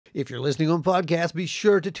If you're listening on podcast, be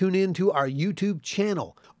sure to tune in to our YouTube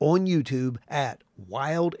channel on YouTube at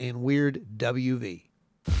Wild and Weird WV.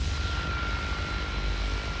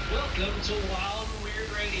 Welcome to Wild and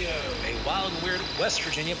Weird Radio, a Wild and Weird West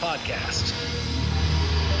Virginia podcast.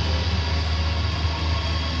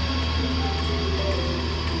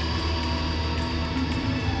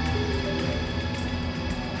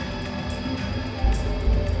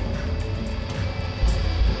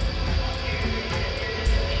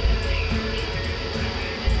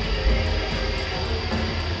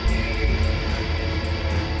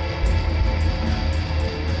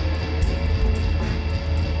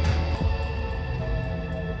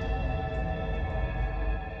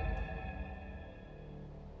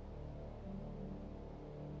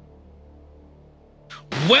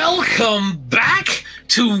 Welcome back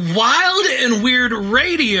to Wild and Weird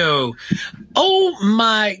Radio. Oh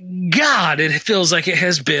my God, it feels like it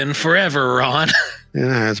has been forever, Ron. It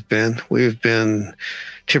has been. We've been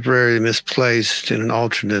temporarily misplaced in an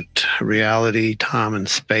alternate reality, time and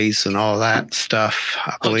space and all that stuff,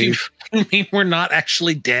 I believe. You mean we're not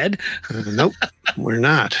actually dead? Nope, we're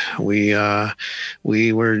not. We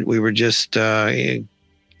were just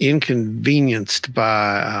inconvenienced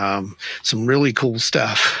by some really cool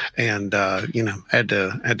stuff, and had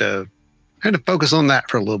to focus on that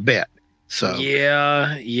for a little bit. So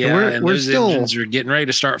yeah, and we're those still, engines are getting ready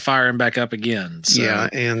to start firing back up again. So. Yeah,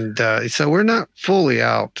 and so we're not fully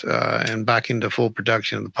out and back into full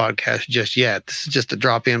production of the podcast just yet. This is just a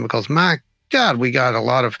drop in because my God, we got a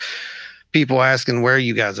lot of people asking where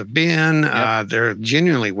you guys have been. Yep. They're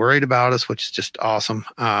genuinely worried about us, which is just awesome.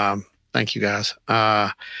 Thank you guys.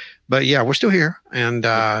 But yeah, we're still here. And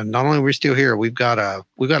not only are we still here, we've got a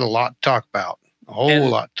lot to talk about. A whole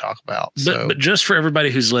lot to talk about. But just for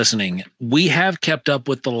everybody who's listening, we have kept up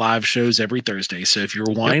with the live shows every Thursday. So if you're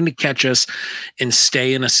wanting to catch us and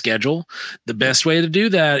stay in a schedule, the best way to do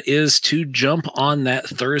that is to jump on that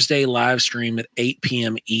Thursday live stream at 8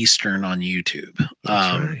 p.m. Eastern on YouTube.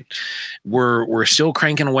 Right. We're still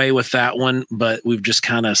cranking away with that one, but we've just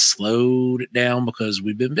kind of slowed it down because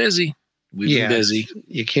we've been busy. We've been busy.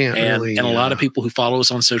 You can't really. And a lot of people who follow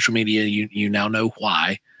us on social media, you now know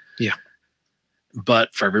why. Yeah.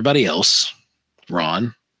 But for everybody else,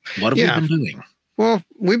 Ron, what have we been doing? Well,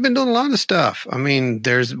 we've been doing a lot of stuff. I mean,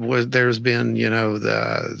 there's been,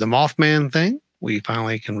 the Mothman thing. We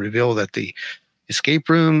finally can reveal that the escape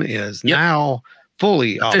room is now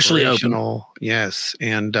fully officially operational. Open. Yes.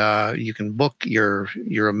 And you can book your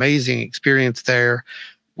amazing experience there.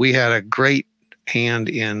 We had a great hand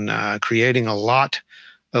in creating a lot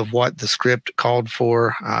of what the script called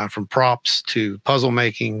for, from props to puzzle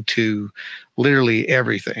making to literally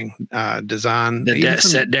everything, design,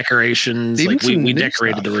 set decorations. Like we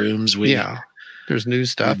decorated the rooms. There's new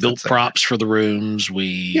stuff. We built props for the rooms.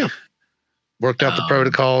 We worked out the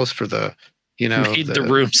protocols for the, made the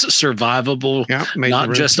rooms survivable,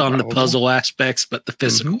 not just on the puzzle aspects, but the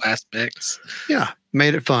physical aspects. Yeah.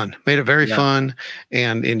 Made it fun, made it very fun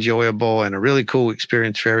and enjoyable and a really cool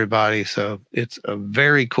experience for everybody. So it's a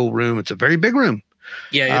very cool room. It's a very big room.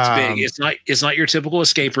 Yeah, it's big. It's not your typical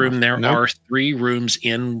escape room. There are 3 rooms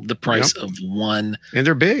in the price of one. And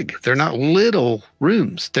they're big. They're not little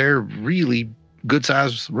rooms. They're really good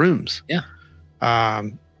sized rooms. Yeah.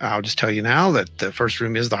 I'll just tell you now that the first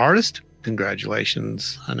room is the hardest.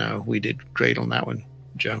 Congratulations. I know we did great on that one,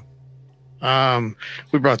 Joe.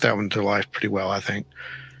 We brought that one to life pretty well, I think.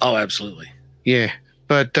 Oh, absolutely. Yeah.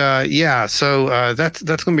 But, so that's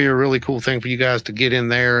going to be a really cool thing for you guys to get in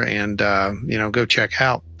there and, go check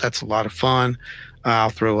out. That's a lot of fun. I'll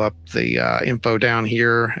throw up the info down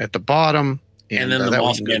here at the bottom. And then the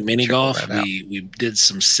Mothman mini golf, we did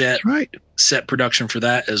some set production for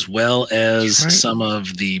that, as well as some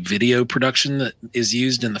of the video production that is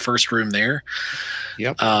used in the first room there.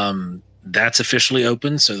 Yep. That's officially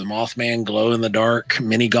open. So the Mothman glow in the dark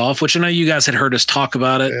mini golf, which I know you guys had heard us talk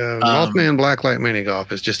about it. Mothman blacklight mini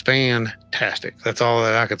golf is just fantastic. That's all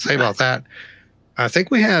that I could say about that. I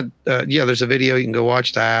think we had, there's a video. You can go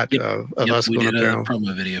watch that of us going up there. We did a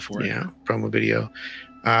promo video for it. Yeah, promo video.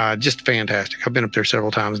 Just fantastic. I've been up there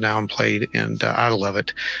several times now and played, and I love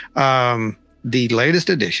it. The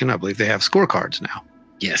latest edition, I believe they have scorecards now.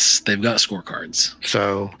 Yes, they've got scorecards.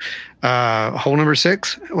 So, hole number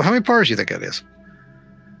 6. Well, how many pars do you think that is?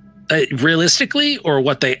 Realistically, or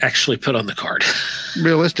what they actually put on the card?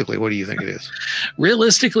 Realistically, what do you think it is?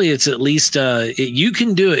 Realistically, it's at least you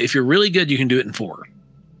can do it. If you're really good, you can do it in 4.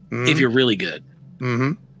 If you're really good.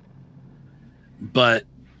 Mm-hmm. But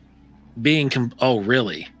being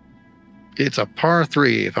really? It's a par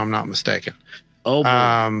 3, if I'm not mistaken. Oh,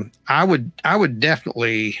 boy. I would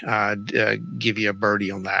definitely give you a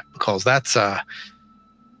birdie on that, because that's a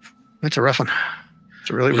rough one. It's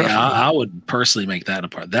a really rough one. I would personally make that a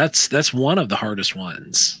part. That's one of the hardest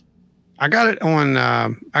ones. I got it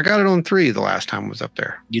on 3 the last time I was up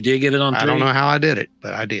there. You did get it on 3? I don't know how I did it,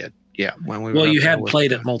 but I did. Yeah. When we were you had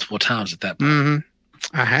played it multiple times at that point. Mm-hmm.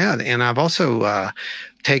 I had, and I've also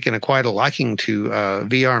taken quite a liking to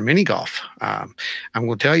VR mini golf. I'm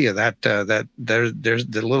going to tell you that there's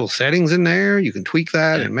the little settings in there. You can tweak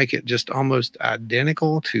that and make it just almost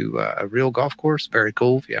identical to a real golf course. Very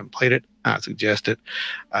cool. If you haven't played it, I suggest it.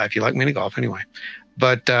 If you like mini golf, anyway.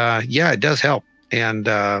 But yeah, it does help, and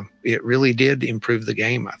it really did improve the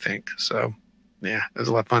game, I think. So. Yeah, it was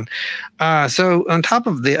a lot of fun. So on top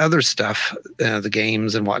of the other stuff, the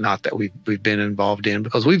games and whatnot that we've been involved in,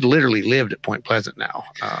 because we've literally lived at Point Pleasant now.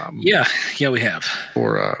 Yeah, we have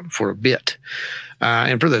for a bit.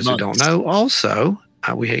 And for those who don't know, also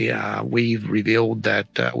we've revealed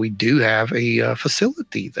that we do have a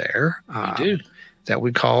facility there. We do. That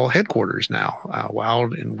we call headquarters now.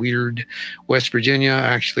 Wild and Weird West Virginia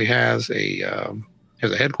actually has a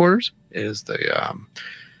headquarters.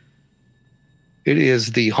 It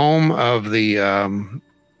is the home of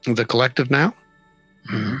the collective now,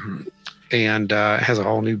 and it has a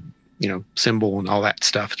whole new symbol and all that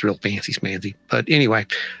stuff. It's real fancy smancy. But anyway,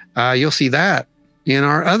 you'll see that in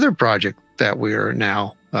our other project that we're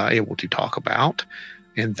now able to talk about,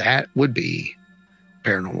 and that would be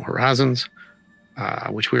Paranormal Horizons,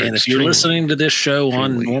 which we're. And if you're listening to this show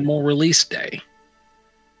on normal release day,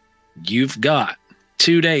 you've got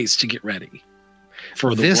 2 days to get ready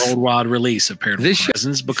for the worldwide release of Paranormal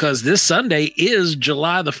Horizons, because this Sunday is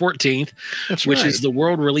July the 14th, which is the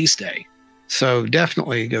world release day. So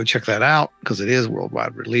definitely go check that out, because it is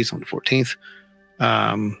worldwide release on the 14th.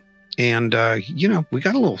 And we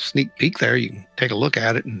got a little sneak peek there. You can take a look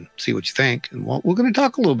at it and see what you think. And we're going to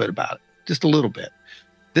talk a little bit about it, just a little bit.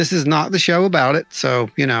 This is not the show about it. So,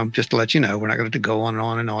 just to let you know, we're not going to go on and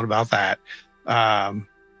on and on about that.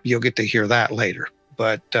 You'll get to hear that later.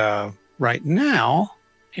 But right now,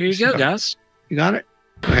 here you go, guys. You got it?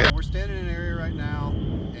 Okay. We're standing in an area right now,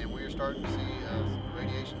 and we're starting to see a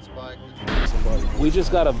radiation spike. We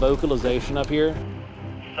just got a vocalization up here.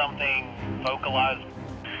 Something vocalized,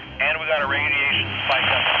 and we got a radiation spike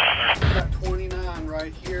up. We got 29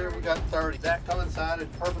 right here. We got 30. That coincided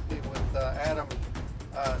perfectly with Adam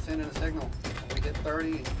sending a signal. We hit 30,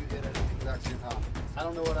 and you hit it at the exact same time. I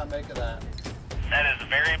don't know what I make of that. That is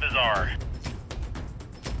very bizarre.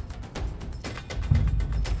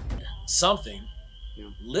 Something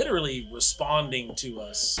literally responding to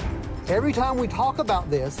us. Every time we talk about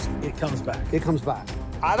this, it comes back. It comes back.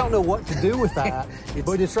 I don't know what to do with that,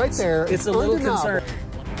 but it's right there. It's a little concerning.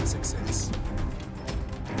 166. Is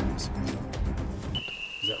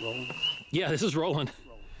that rolling? Yeah, this is rolling.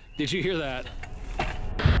 Did you hear that?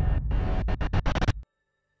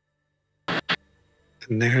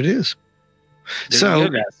 And there it is. So,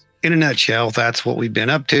 in a nutshell, that's what we've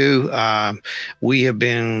been up to. We have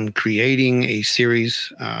been creating a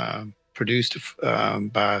series produced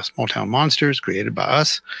by Small Town Monsters, created by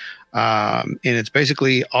us. And it's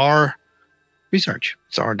basically our research.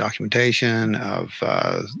 It's our documentation of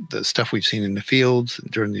the stuff we've seen in the fields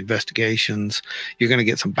during the investigations. You're going to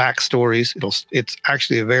get some backstories. It's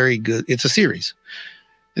actually it's a series.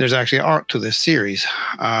 And there's actually art to this series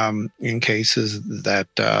in cases that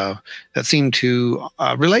seem to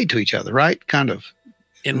relate to each other, right? Kind of.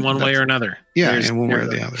 In one way or another. Yeah, in one way or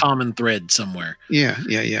the other. Common thread somewhere. Yeah.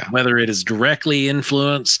 Whether it is directly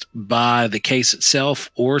influenced by the case itself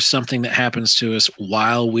or something that happens to us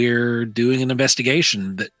while we're doing an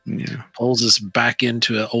investigation that pulls us back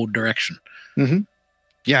into an old direction. Mm-hmm.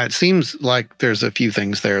 Yeah, it seems like there's a few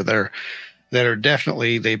things there that are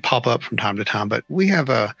definitely, they pop up from time to time, but we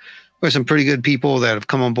have some pretty good people that have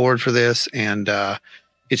come on board for this, and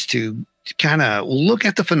it's to kind of look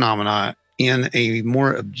at the phenomena in a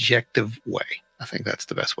more objective way. I think that's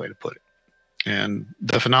the best way to put it. And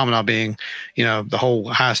the phenomena being, the whole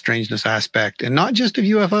high strangeness aspect, and not just of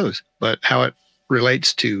UFOs, but how it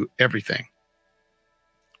relates to everything.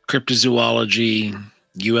 Cryptozoology,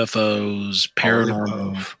 UFOs,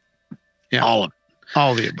 paranormal, all of it.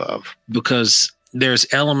 All the above. Because there's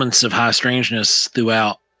elements of high strangeness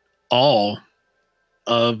throughout all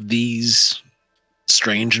of these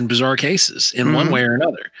strange and bizarre cases in one way or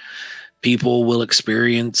another. People will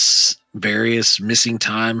experience various missing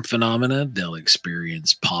time phenomena. They'll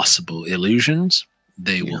experience possible illusions.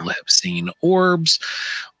 They will have seen orbs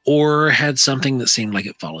or had something that seemed like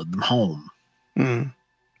it followed them home.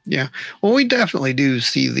 Yeah. Well, we definitely do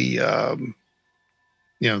see the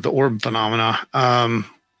the orb phenomena.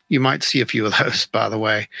 You might see a few of those, by the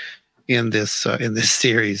way, in this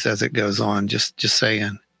series as it goes on. Just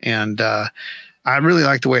saying. And I really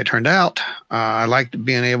like the way it turned out. I liked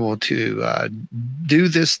being able to do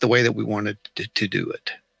this the way that we wanted to do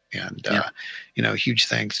it. And huge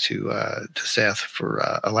thanks to Seth for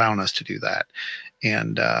allowing us to do that.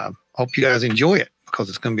 And hope you guys enjoy it, because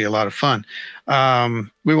it's going to be a lot of fun.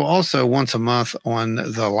 We will also once a month on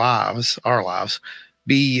our lives,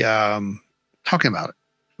 be talking about it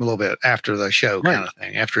a little bit after the show, kind of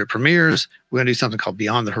thing. After it premieres, we're going to do something called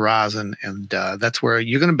Beyond the Horizon, and that's where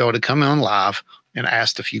you're going to be able to come on live and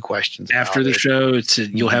ask a few questions after the show.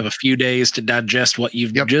 You'll have a few days to digest what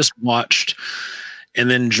you've just watched, and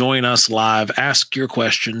then join us live. Ask your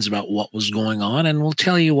questions about what was going on, and we'll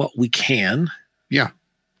tell you what we can. Yeah.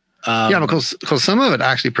 Because some of it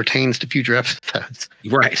actually pertains to future episodes,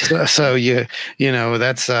 right? So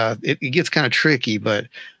that's it gets kind of tricky, but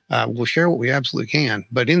we'll share what we absolutely can.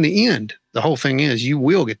 But in the end, the whole thing is you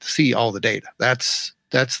will get to see all the data. That's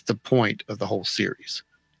the point of the whole series.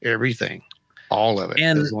 Everything, all of it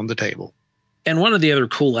is on the table. And one of the other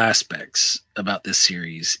cool aspects about this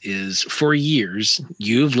series is, for years,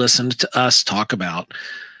 you've listened to us talk about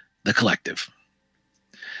the collective.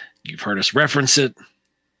 You've heard us reference it.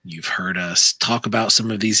 You've heard us talk about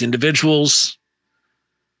some of these individuals.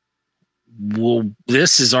 Well,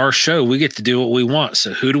 this is our show. We get to do what we want.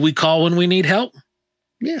 So who do we call when we need help?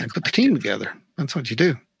 Yeah, put the team together. That's what you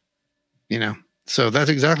do. So that's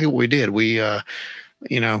exactly what we did. We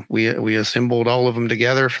assembled all of them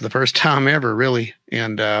together for the first time ever, really.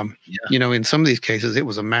 And in some of these cases, it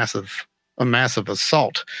was a massive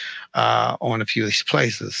assault on a few of these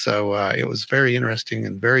places. So it was very interesting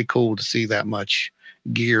and very cool to see that much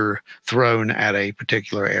gear thrown at a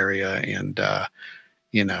particular area. And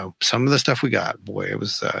some of the stuff we got, boy, it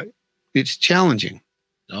was it's challenging.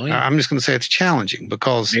 Oh, yeah. I'm just going to say it's challenging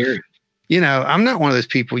because I'm not one of those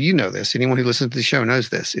people. This. Anyone who listens to the show knows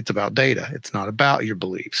this. It's about data. It's not about your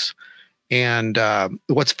beliefs. And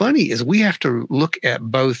what's funny is we have to look at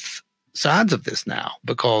both sides of this now,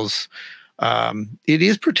 because it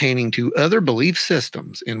is pertaining to other belief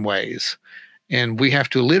systems in ways. And we have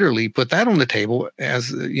to literally put that on the table as,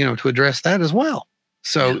 to address that as well.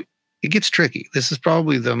 So it gets tricky. This is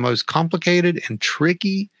probably the most complicated and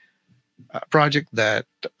tricky project that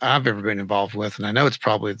I've ever been involved with. And I know it's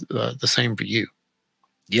probably the same for you.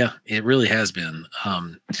 Yeah, it really has been.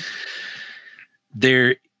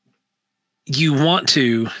 You want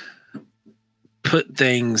to put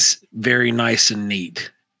things very nice and neat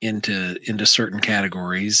into certain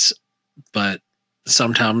categories, but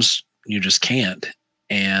sometimes you just can't.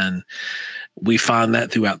 And we find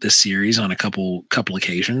that throughout this series on a couple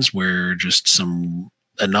occasions where just some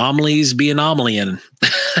anomalies be anomalying.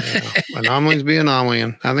 Anomalies be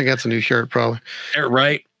anomalying. I think that's a new shirt, probably.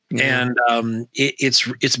 Right. Yeah. And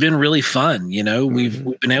it's been really fun.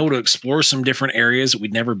 We've been able to explore some different areas that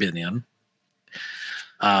we'd never been in.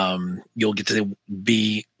 You'll get to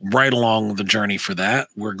be right along the journey for that.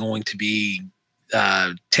 We're going to be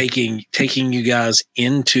taking you guys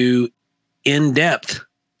into in-depth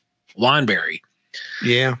Wineberry.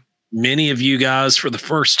 Yeah. Many of you guys for the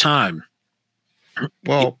first time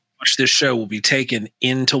watch this show will be taken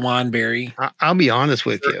into Wineberry. I'll be honest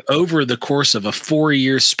with you. Over the course of a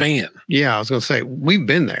 4-year span. Yeah, I was going to say, we've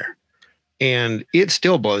been there and it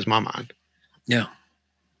still blows my mind. Yeah.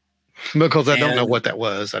 Because I don't know what that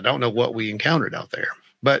was. I don't know what we encountered out there.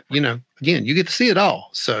 But, again, you get to see it all.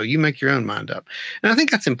 So you make your own mind up. And I think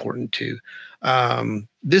that's important too.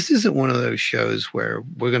 This isn't one of those shows where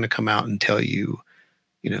we're going to come out and tell you,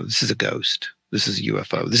 this is a ghost. This is a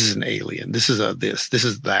UFO. This is an alien. This is this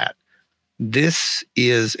is that. This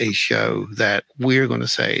is a show that we're going to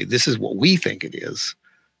say, this is what we think it is.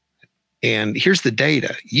 And here's the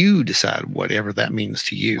data. You decide whatever that means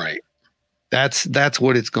to you. Right. That's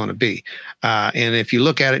what it's going to be. And if you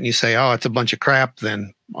look at it and you say, oh, it's a bunch of crap,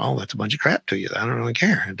 then, that's a bunch of crap to you. I don't really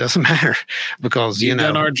care. It doesn't matter because, we've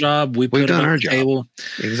done our job. We've done our job. Table.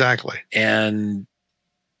 Exactly. And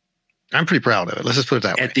I'm pretty proud of it. Let's just put it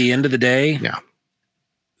that way. At the end of the day,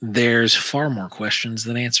 there's far more questions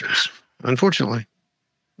than answers. Unfortunately,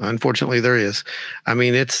 there is. I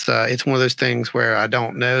mean, it's one of those things where I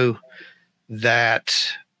don't know that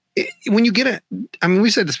when you get it. I mean, we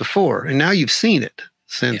said this before, and now you've seen it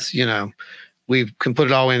since we can put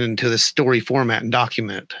it all into this story format and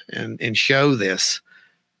document and show this.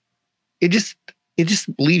 It just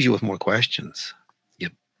leaves you with more questions.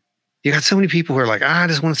 Yep. You got so many people who are like, I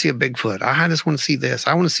just want to see a Bigfoot. I just want to see this.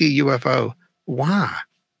 I want to see a UFO. Why?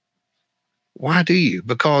 Why do you?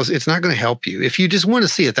 Because it's not going to help you. If you just want to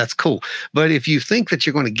see it, that's cool. But if you think that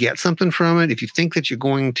you're going to get something from it, if you think that you're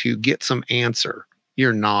going to get some answer,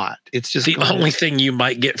 you're not. It's just the only thing you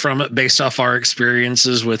might get from it based off our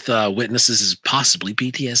experiences with witnesses is possibly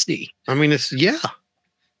PTSD. I mean, it's yeah,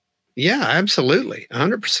 absolutely.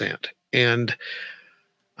 100%. And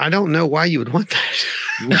I don't know why you would want that.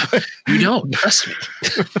 No, you don't. Trust me.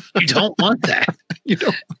 You don't want that. You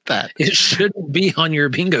don't want that. It shouldn't be on your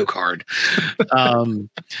bingo card.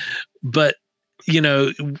 But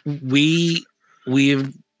we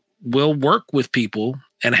will work with people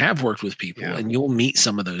and have worked with people, and you'll meet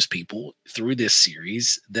some of those people through this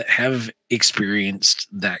series that have experienced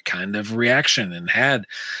that kind of reaction and had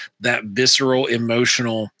that visceral,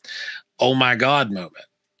 emotional, oh my God moment,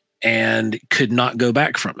 and could not go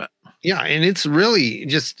back from it. Yeah. And it's really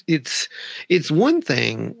just, it's one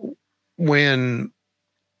thing when,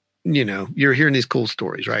 you're hearing these cool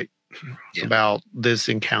stories, right? Yeah. About this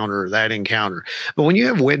encounter, that encounter. But when you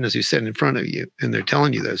have a witness who's sitting in front of you and they're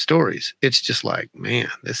telling you those stories, it's just like, man,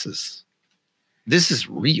 this is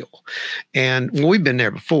real. And we've been there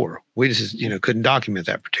before. We just, couldn't document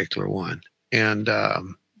that particular one. And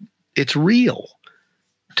it's real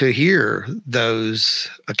to hear those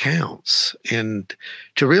accounts and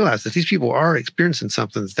to realize that these people are experiencing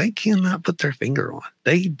something they cannot put their finger on.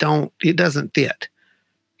 It doesn't fit.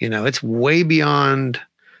 It's way beyond,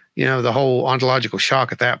 the whole ontological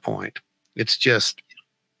shock at that point. It's just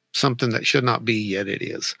something that should not be, yet it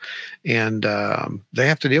is. And they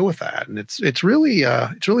have to deal with that. And it's really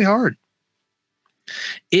hard.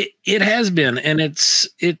 It has been, and it's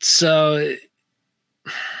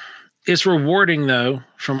rewarding though,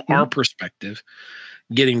 from our perspective,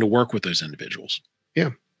 getting to work with those individuals.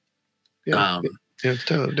 Yeah. It's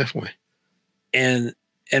definitely.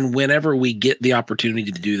 And whenever we get the opportunity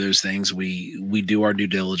to do those things, we do our due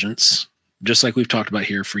diligence, just like we've talked about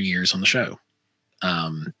here for years on the show.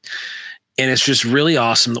 And it's just really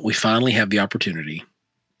awesome that we finally have the opportunity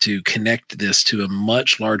to connect this to a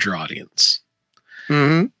much larger audience,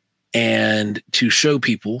 and to show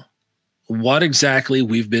people what exactly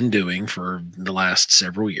we've been doing for the last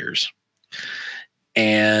several years,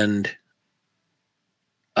 and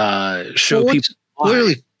show people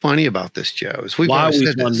really funny about this, Joe, is why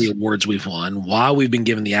we've won the awards we've won, why we've been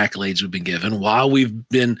given the accolades we've been given, why we've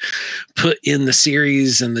been put in the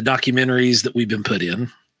series and the documentaries that we've been put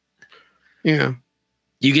in. Yeah.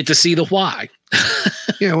 You get to see the why.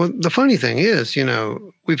 Yeah. Well, the funny thing is,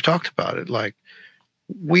 we've talked about it. Like,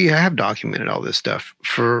 we have documented all this stuff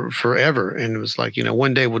for forever. And it was like,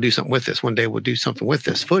 one day we'll do something with this. One day we'll do something with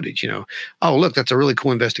this footage, Oh, look, that's a really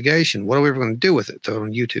cool investigation. What are we ever going to do with it? Throw it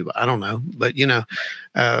on YouTube? I don't know. But,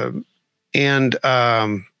 and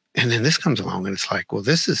then this comes along and it's like, well,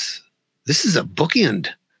 this is a bookend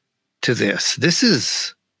to this. This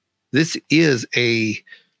is a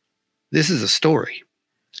story.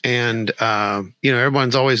 And,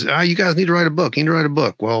 everyone's always, you guys need to write a book. You need to write a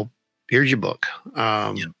book. Well, here's your book.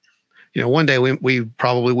 One day we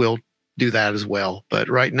probably will do that as well. But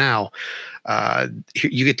right now,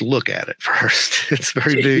 you get to look at it first. It's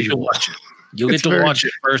very visual. You'll get to watch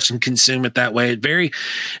it first and consume it that way. Very,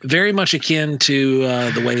 very much akin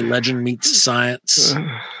to the way Legend Meets Science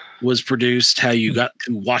was produced, how you got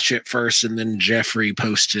to watch it first, and then Jeffrey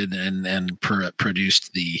posted and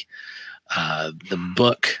produced the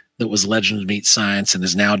book that was Legend Meets Science, and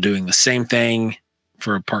is now doing the same thing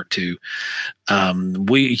for a part 2.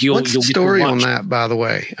 What's the story on that, by the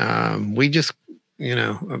way? We just,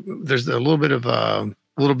 there's a little bit of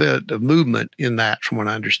movement in that, from what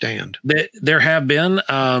I understand. There have been.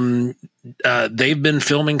 They've been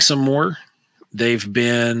filming some more. They've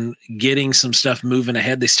been getting some stuff moving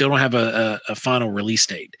ahead. They still don't have a final release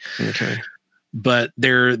date. Okay. But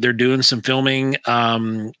they're doing some filming.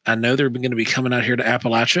 I know they're going to be coming out here to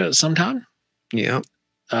Appalachia at some time. Yeah.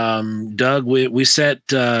 Doug, we set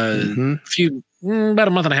about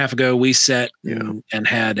a month and a half ago, we set and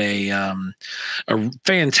had a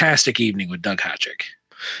fantastic evening with Doug Hatchick.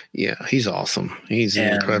 Yeah, he's awesome. He's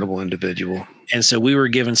an incredible individual. And so we were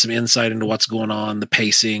given some insight into what's going on, the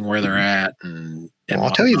pacing, where they're at. And well,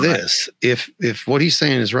 I'll tell you this, if what he's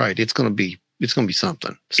saying is right, it's going to be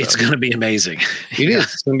something. So, it's going to be amazing. It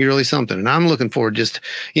is. It's going to be really something. And I'm looking forward I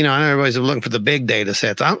know everybody's looking for the big data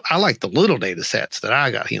sets. I like the little data sets that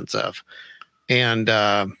I got hints of. And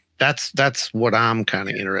that's what I'm kind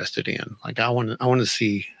of interested in. Like, I want to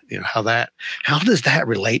see, how does that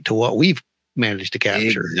relate to what we've managed to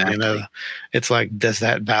capture? Exactly. It's like, does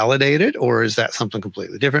that validate it, or is that something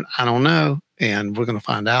completely different? I don't know. And we're going to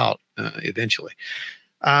find out eventually.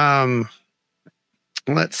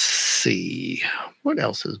 Let's see what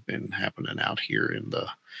else has been happening out here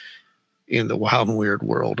in the wild and weird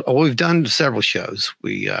world. Oh, we've done several shows.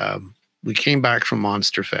 We came back from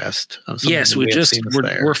Monster Fest. Yes,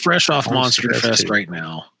 we're fresh off Monster Fest right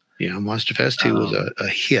now. Yeah, Monster Fest 2 was a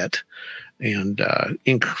hit, and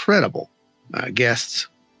incredible guests,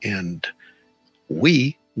 and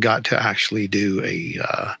we got to actually do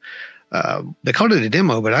they called it a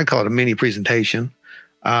demo, but I call it a mini presentation,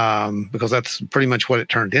 because that's pretty much what it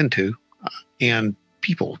turned into, and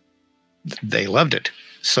people, they loved it.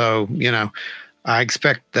 So, I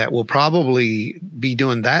expect that we'll probably be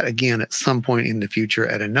doing that again at some point in the future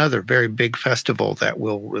at another very big festival that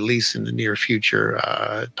we'll release in the near future,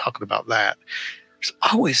 talking about that. There's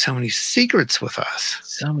always so many secrets with us.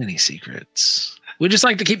 So many secrets. We just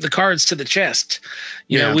like to keep the cards to the chest.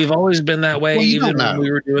 You know, we've always been that way, even when we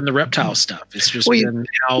were doing the reptile stuff. It's just been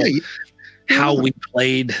how we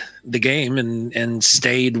played the game and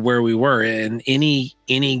stayed where we were. And any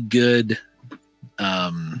good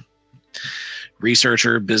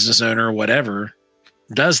researcher, business owner, whatever,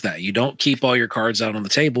 does that. You don't keep all your cards out on the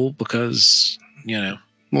table because,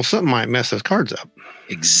 well, something might mess those cards up.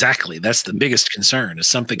 Exactly. That's the biggest concern, is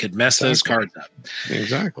something could mess those cards up.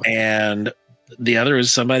 Exactly. And the other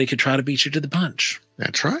is somebody could try to beat you to the punch.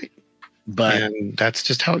 That's right. And that's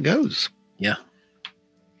just how it goes. Yeah.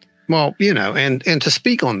 Well, and to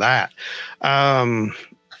speak on that,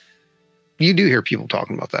 you do hear people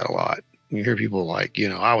talking about that a lot. You hear people like,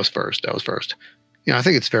 I was first. I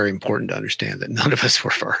think it's very important to understand that none of us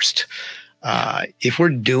were first. If we're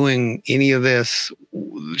doing any of this,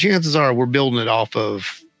 chances are we're building it off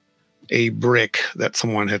of a brick that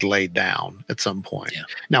someone had laid down at some point. Yeah.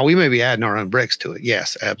 Now, we may be adding our own bricks to it.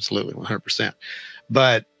 Yes, absolutely, 100%.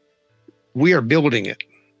 But we are building it.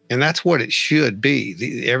 And that's what it should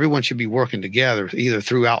be. Everyone should be working together, either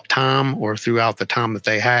throughout time or throughout the time that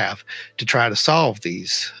they have, to try to solve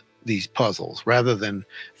these puzzles, rather than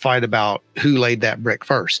fight about who laid that brick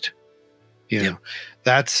first.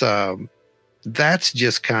 That's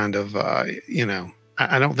just kind of, I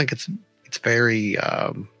don't think it's very,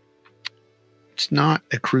 it's not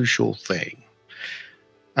a crucial thing.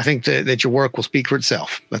 I think that your work will speak for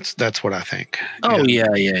itself. That's what I think. Oh, yeah.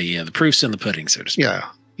 The proof's in the pudding, so to speak.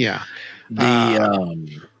 Yeah. But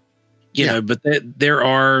there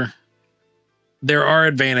are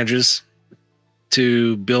advantages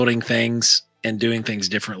to building things and doing things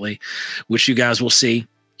differently, which you guys will see.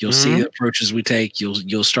 You'll see the approaches we take.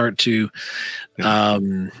 You'll start to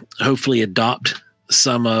hopefully adopt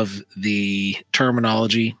some of the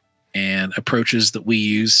terminology and approaches that we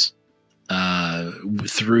use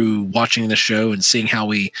through watching the show and seeing how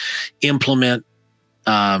we implement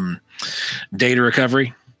data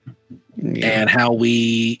recovery and how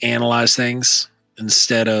we analyze things,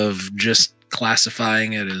 instead of just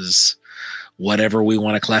classifying it as whatever we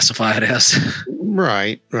want to classify it as.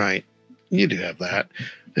 Right. You do have that.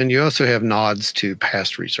 And you also have nods to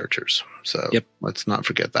past researchers. So let's not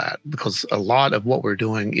forget that, because a lot of what we're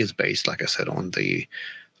doing is based, like I said, on the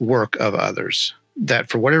work of others that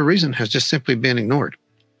for whatever reason has just simply been ignored.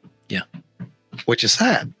 Yeah. Which is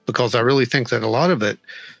sad, because I really think that a lot of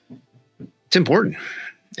it's important.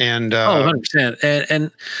 And 100%. And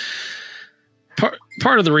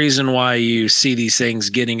part of the reason why you see these things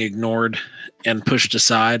getting ignored and pushed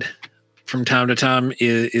aside from time to time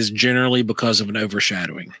is generally because of an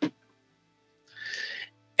overshadowing.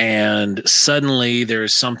 And suddenly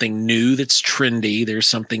there's something new that's trendy. There's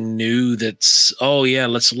something new that's,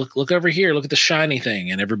 let's look over here. Look at the shiny thing.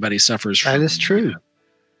 And everybody suffers from that. Is true.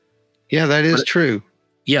 Yeah, that is true.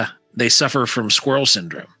 Yeah. They suffer from squirrel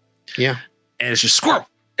syndrome. Yeah. And it's just squirrel.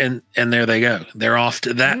 And there they go. They're off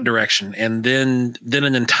to that direction. And then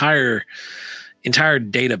an entire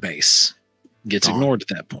database gets ignored at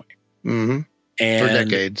that point. Mm-hmm. And for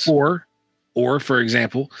decades. Or for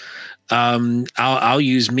example, I'll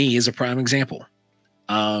use me as a prime example.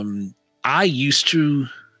 I used to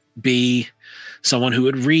be someone who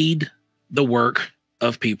would read the work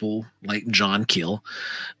of people like John Keel,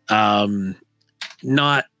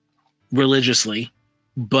 not religiously,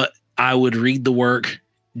 but I would read the work,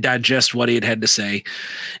 digest what he had to say,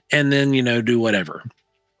 and then, do whatever.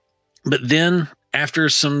 But then after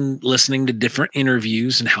some listening to different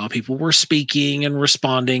interviews and how people were speaking and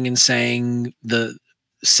responding and saying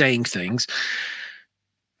things,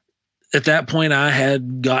 at that point I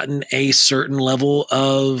had gotten a certain level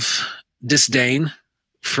of disdain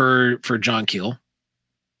for John Keel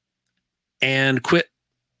and quit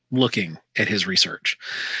looking at his research,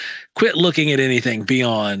 quit looking at anything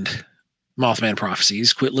beyond Mothman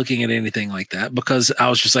prophecies, quit looking at anything like that, because I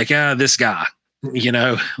was just like, this guy,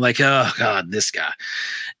 oh God, this guy.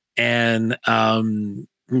 And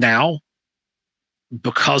now,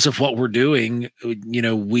 because of what we're doing,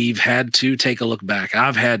 we've had to take a look back.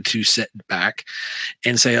 I've had to sit back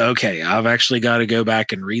and say, okay, I've actually got to go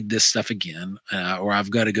back and read this stuff again, or I've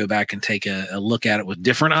got to go back and take a look at it with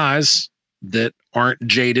different eyes that aren't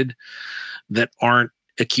jaded, that aren't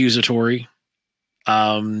accusatory,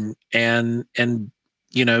 and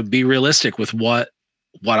be realistic with what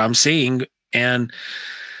I'm seeing, and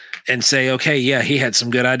say, okay, yeah, he had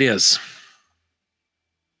some good ideas.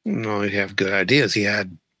 No, he'd have good ideas. He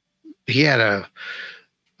had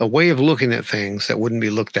a way of looking at things that wouldn't be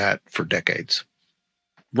looked at for decades.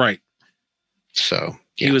 Right. So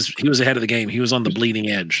yeah. He was ahead of the game. He was on the bleeding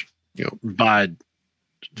edge by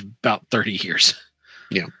about 30 years.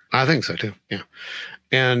 Yeah, I think so too. Yeah.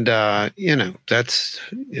 And, that's,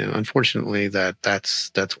 unfortunately that's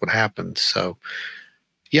what happened. So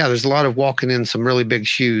yeah, there's a lot of walking in some really big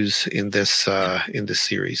shoes in this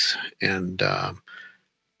series. And,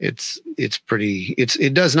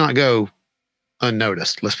 it does not go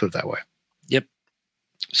unnoticed. Let's put it that way. Yep.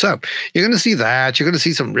 So you're going to see that. You're going to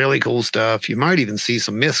see some really cool stuff. You might even see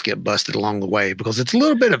some myths get busted along the way, because it's a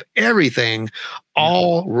little bit of everything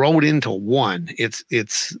all rolled into one. It's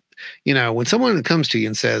when someone comes to you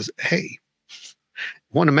and says, hey,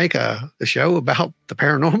 want to make a show about the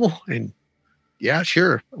paranormal? And yeah,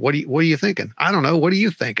 sure. What are you thinking? I don't know. What are you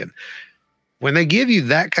thinking? When they give you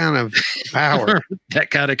that kind of power,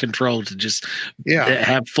 that kind of control to just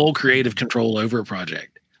have full creative control over a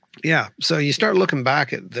project. Yeah. So you start looking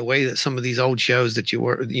back at the way that some of these old shows that you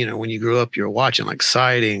were, when you grew up, you were watching, like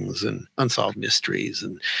Sightings and Unsolved Mysteries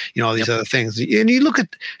and, all these other things. And you look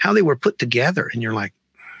at how they were put together and you're like,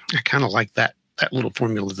 I kind of like that little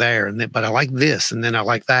formula there. But I like this. And then I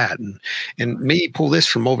like that. And maybe pull this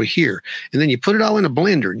from over here. And then you put it all in a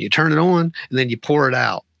blender and you turn it on and then you pour it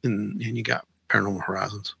out and you got Paranormal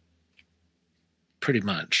Horizons. Pretty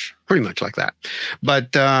much like that.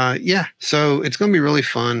 But so it's going to be really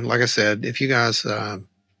fun. Like I said, if you guys, as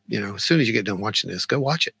soon as you get done watching this, go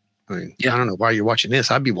watch it. I mean, I don't know why you're watching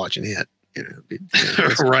this. I'd be watching it.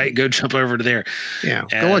 Right. Go jump over to there. Yeah.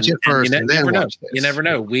 Go watch it first and then watch this. You never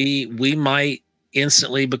know. We might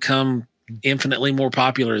instantly become infinitely more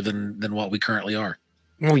popular than what we currently are.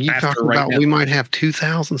 Well, you talk about we might have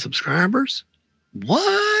 2,000 subscribers.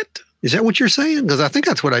 What? Is that what you're saying? Because I think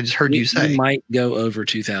that's what I just heard you say. We might go over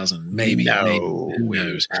 2,000, maybe. No, who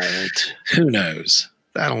knows? Right. Who knows?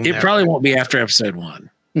 It probably won't be after episode 1.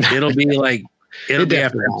 It'll be like be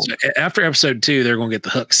after episode 2. They're going to get the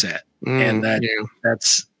hook set, and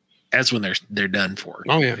that's when they're done for.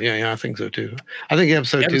 Oh yeah. I think so too. I think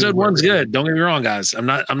episode 1's good. Don't get me wrong, guys. I'm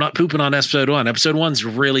not pooping on episode 1. Episode 1's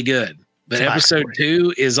really good, but episode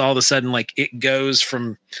 2 is all of a sudden like it goes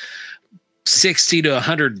from 60 to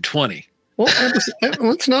 120. Well,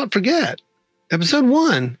 let's not forget episode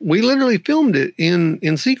 1. We literally filmed it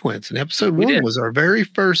in sequence, and episode 1 was our very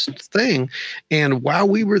first thing. And while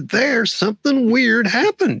we were there, something weird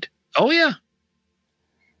happened. Oh yeah,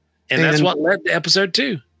 and that's what led to episode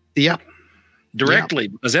 2. Yeah, directly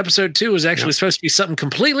because episode 2 was actually supposed to be something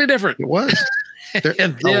completely different. It was.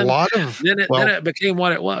 And then it became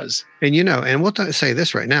what it was. And and we'll say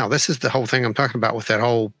this right now. This is the whole thing I'm talking about with that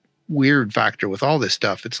whole weird factor with all this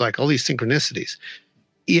stuff. It's like all these synchronicities.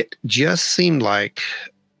 It just seemed like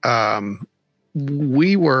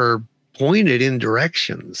we were pointed in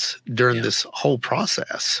directions during this whole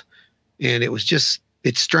process, and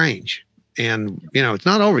it's strange. And it's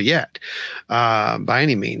not over yet by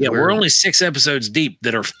any means. Yeah, we're only 6 episodes deep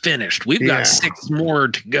that are finished. We've got 6 more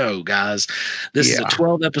to go, guys. This is a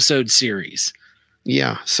 12 episode series.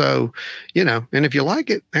 Yeah. So, and if you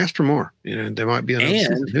like it, ask for more. There might be another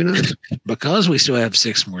season. Who knows? Because we still have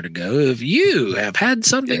 6 more to go. If you have had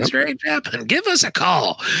something strange happen, give us a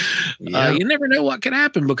call. You never know what can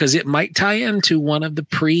happen, because it might tie into one of the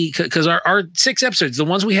because our 6 episodes, the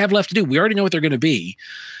ones we have left to do, we already know what they're going to be.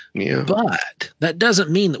 Yeah. But that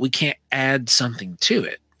doesn't mean that we can't add something to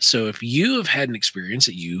it. So if you have had an experience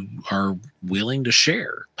that you are willing to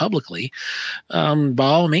share publicly, by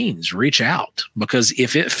all means, reach out, because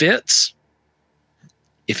if it fits,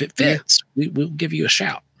 we'll give you a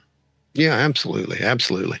shout. Yeah, absolutely.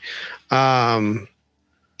 Absolutely. And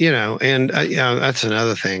that's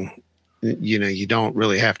another thing, you don't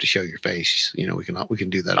really have to show your face. We can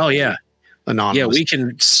do that. Oh yeah. Anonymous. Yeah. We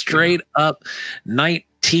can straight up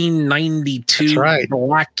 1992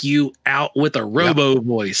 black you out with a robo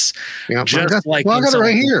voice. Yeah, I got it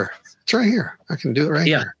right here. It's right here. I can do it right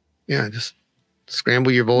here. Yeah, just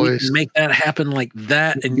scramble your voice. Make that happen like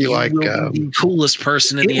that, and you like will be the coolest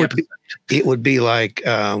person in the episode. It would be like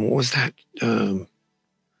what was that?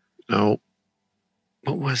 What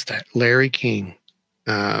was that? Larry King,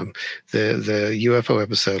 the UFO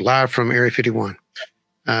episode, live from Area 51.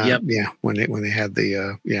 Yep. Yeah, when they had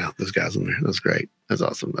the those guys in there. That was great. That's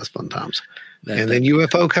awesome. That's fun times. And then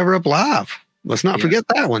UFO cover up live. Let's not forget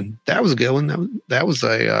that one. That was a good one. That was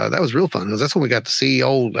real fun, because that's when we got to see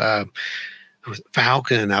old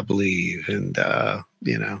Falcon, I believe, and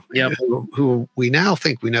who we now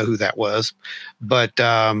think we know who that was, but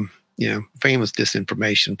famous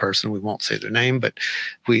disinformation person. We won't say their name, but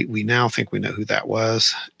we now think we know who that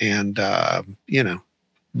was, and it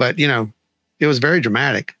was very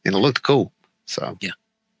dramatic and it looked cool. So yeah,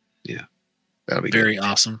 that'll be very good.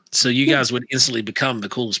 awesome. So you guys would instantly become the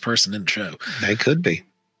coolest person in the show. They could be.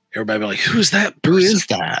 Everybody be like, who's that person? Who is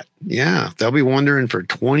that? Yeah. They'll be wondering for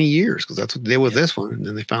 20 years, because that's what they did with this one. And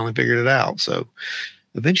then they finally figured it out. So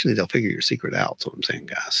eventually they'll figure your secret out. That's what I'm saying,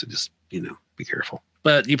 guys. So just, be careful.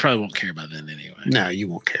 But you probably won't care by then anyway. No, you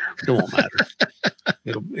won't care. It won't matter.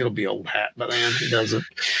 It'll be old hat by then. It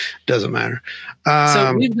doesn't matter.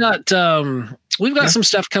 So we've got some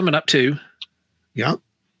stuff coming up too. Yeah.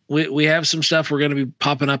 We have some stuff we're going to be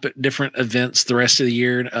popping up at different events the rest of the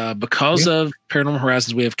year. Because of Paranormal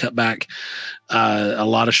Horizons, we have cut back a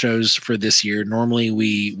lot of shows for this year. Normally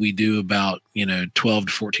we do about 12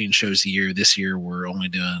 to 14 shows a year. This year we're only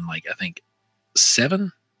doing I think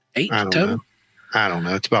 7, 8 total. I don't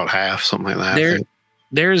know. It's about half, something like that.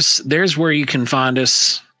 There's where you can find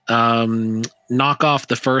us. Knock off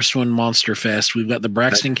the first one, Monster Fest. We've got the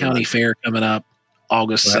Braxton County Fair coming up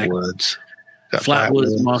August 2nd.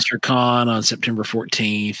 Flatwoods Monster Con on September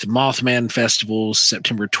 14th. Mothman Festival,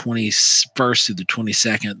 September 21st through the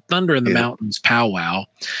 22nd. Thunder in the Mountains Powwow,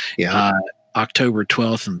 October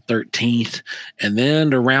 12th and 13th. And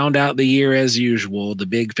then to round out the year, as usual, the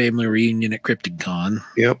big family reunion at CryptidCon.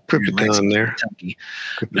 Yep, CryptidCon there. Kentucky,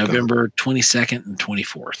 November 22nd and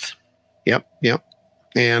 24th. Yep.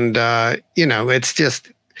 And, it's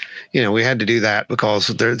just... we had to do that because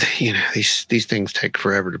they're, these things take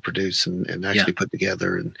forever to produce and actually put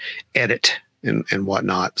together and edit and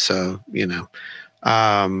whatnot. So,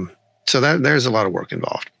 so there's a lot of work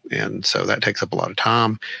involved. And so that takes up a lot of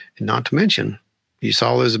time. And not to mention, you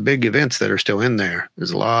saw those big events that are still in there.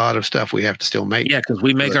 There's a lot of stuff we have to still make. Yeah, because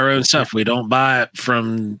we make our own stuff. We don't buy it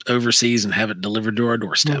from overseas and have it delivered to our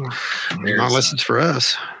doorstep. Not unless it's for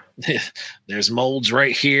us. There's molds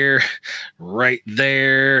right here, right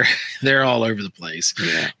there. They're all over the place.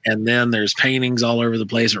 Yeah. And then there's paintings all over the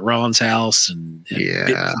place at Ron's house and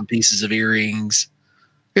bits and pieces of earrings.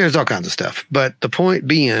 Yeah, there's all kinds of stuff. But the point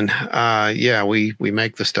being, we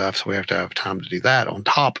make the stuff, so we have to have time to do that on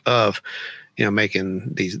top of,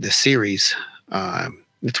 making this series.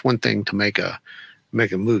 It's one thing to make a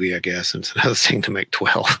movie, I guess, and it's another thing to make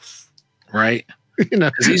 12. Right.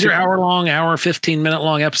 These are hour 15-minute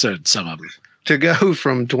long episodes, some of them. To go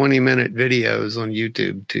from 20-minute videos on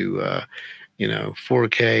YouTube to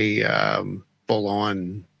 4K full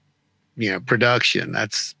on production,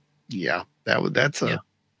 that's a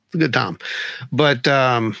good time. But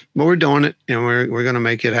we're doing it, and we're going to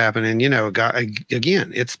make it happen. And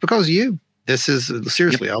again, it's because of you. This is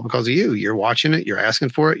seriously all because of you. You're watching it. You're asking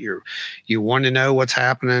for it. You want to know what's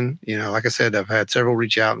happening. Like I said, I've had several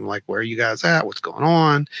reach out and where are you guys at? What's going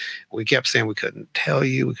on? We kept saying we couldn't tell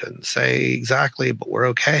you. We couldn't say exactly, but we're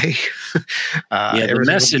okay. The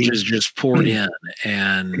messages just poured in,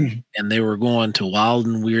 and they were going to Wild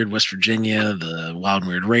and Weird West Virginia, the Wild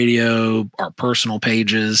and Weird Radio, our personal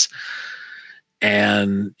pages.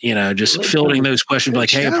 And just fielding those questions like,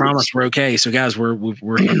 hey, I promise we're okay. So guys, we're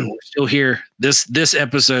still here. This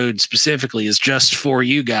episode specifically is just for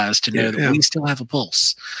you guys to know that we still have a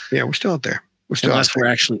pulse. Yeah, we're still out there. Unless we're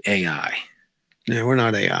actually AI. No, we're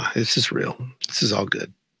not AI. This is real. This is all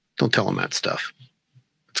good. Don't tell them that stuff.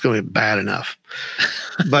 It's going to be bad enough.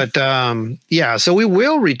 But so we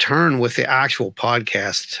will return with the actual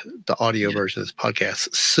podcast, the audio version of this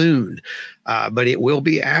podcast soon. But it will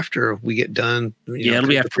be after we get done it'll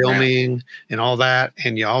be after filming and all that.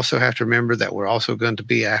 And you also have to remember that we're also going to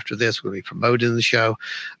be after this, we'll be promoting the show.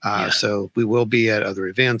 So we will be at other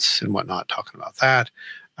events and whatnot talking about that.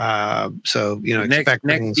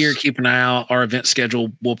 Next year, keep an eye out. Our event schedule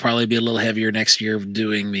will probably be a little heavier next year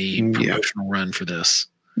doing the promotional run for this.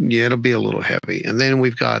 Yeah, it'll be a little heavy. And then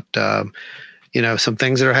we've got, some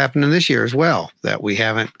things that are happening this year as well that we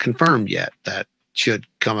haven't confirmed yet that should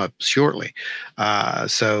come up shortly.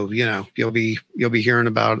 You'll be hearing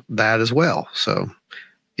about that as well. So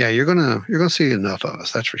you're going to see enough of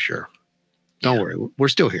us. That's for sure. Don't worry. We're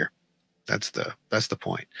still here. That's the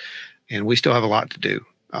point. And we still have a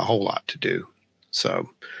whole lot to do. So,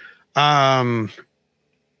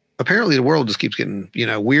 apparently the world just keeps getting,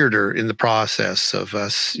 weirder in the process of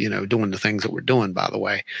us, doing the things that we're doing, by the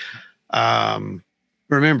way.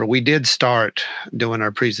 Remember, we did start doing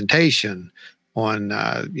our presentation on,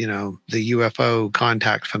 the UFO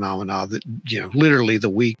contact phenomena that, literally the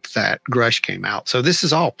week that Grush came out. So this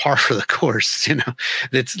is all par for the course,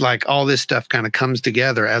 it's like all this stuff kind of comes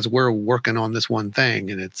together as we're working on this one thing.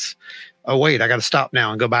 And it's, oh, wait, I got to stop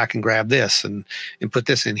now and go back and grab this and put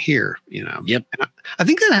this in here, Yep. And I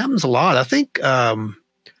think that happens a lot. I think,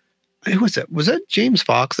 who was it? Was that James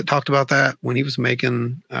Fox that talked about that when he was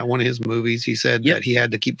making one of his movies? He said that he had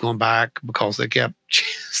to keep going back because they kept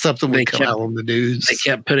something would come out on the news. They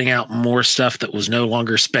kept putting out more stuff that was no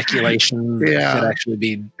longer speculation. That could actually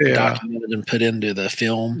be documented and put into the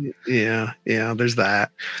film. Yeah, there's that.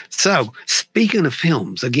 So speaking of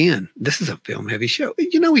films, again, this is a film heavy show.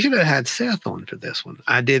 We should have had Seth on for this one.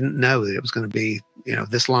 I didn't know that it was going to be,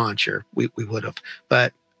 this launcher. We would have,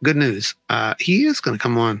 but good news. He is going to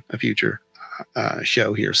come on a future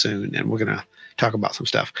show here soon, and we're going to talk about some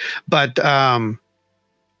stuff. But I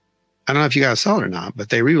don't know if you guys saw it or not, but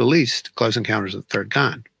they re-released Close Encounters of the Third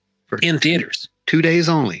Kind in theaters. 2 days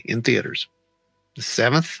only in theaters, the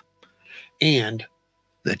 7th and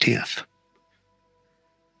the 10th.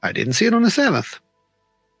 I didn't see it on the 7th,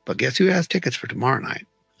 but guess who has tickets for tomorrow night?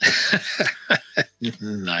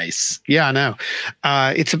 Nice. Yeah, I know.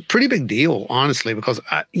 It's a pretty big deal, honestly, because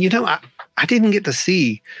I didn't get to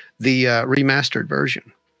see the remastered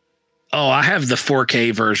version. Oh, I have the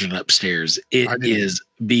 4K version upstairs. It is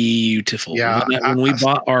beautiful. Yeah, when we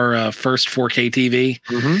bought our first 4K TV,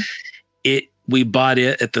 we bought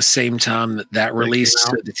it at the same time that released.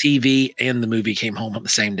 So the TV and the movie came home on the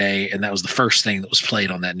same day, and that was the first thing that was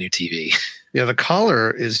played on that new TV. Yeah, the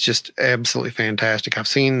color is just absolutely fantastic. I've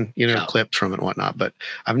seen, clips from it and whatnot, but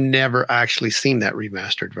I've never actually seen that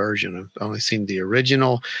remastered version. I've only seen the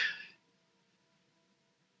original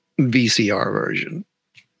VCR version.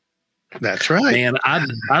 That's right. Man,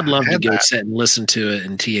 I'd love to go sit and listen to it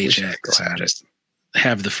in THX and just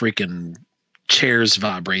have the freaking chairs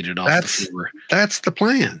vibrated off the floor. That's the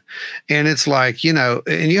plan. And it's like, and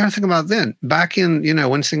you got to think about then, back in,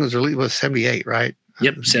 when this thing was released, it was 78, right?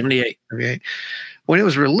 Yep, 78. When it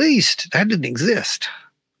was released, that didn't exist.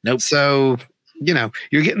 Nope. So,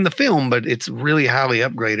 you're getting the film, but it's really highly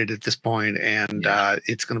upgraded at this point, and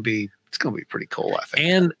it's going to be pretty cool, I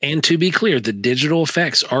think. And to be clear, the digital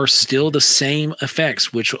effects are still the same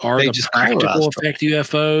effects, which are the practical effect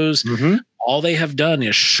UFOs. Mm-hmm. All they have done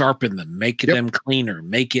is sharpen them, make them cleaner,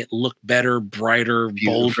 make it look better, brighter,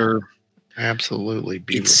 bolder. Absolutely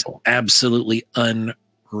beautiful. It's absolutely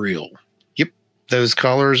unreal. Those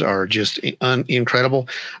colors are just incredible.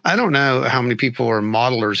 I don't know how many people are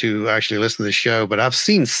modelers who actually listen to the show, but I've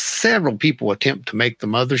seen several people attempt to make the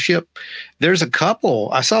mothership. There's a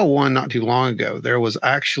couple. I saw one not too long ago. There was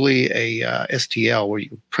actually a STL where you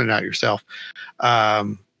can print it out yourself.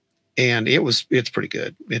 And it's pretty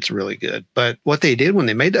good. It's really good. But what they did when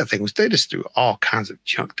they made that thing was they just threw all kinds of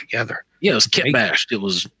junk together. Yeah, it was kit bashed. It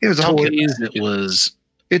was all toys. It was...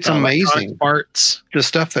 It's amazing. Parts. The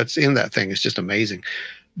stuff that's in that thing is just amazing.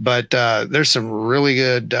 But there's some really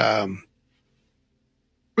good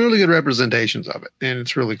representations of it, and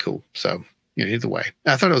it's really cool. So, either way,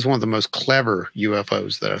 I thought it was one of the most clever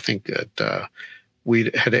UFOs that I think that we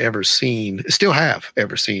had ever seen, still have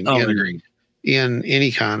ever seen in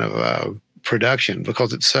any kind of production,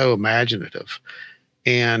 because it's so imaginative.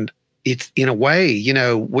 And it's, in a way,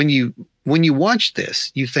 when you watch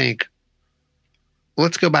this, you think,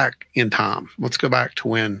 let's go back in time. Let's go back to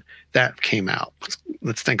when that came out.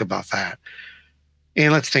 Let's think about that.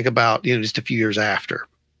 And let's think about, just a few years after.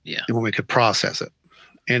 Yeah. And when we could process it.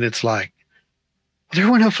 And it's like, there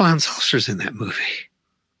were no flying saucers in that movie.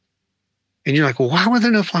 And you're like, well, why were there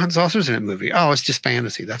no flying saucers in that movie? Oh, it's just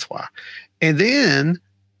fantasy. That's why. And then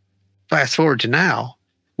fast forward to now,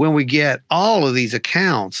 when we get all of these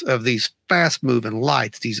accounts of these fast moving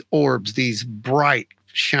lights, these orbs, these bright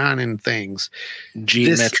shining things,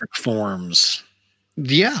 geometric forms.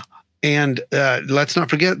 Yeah. And let's not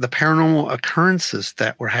forget the paranormal occurrences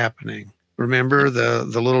that were happening. Remember the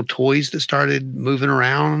little toys that started moving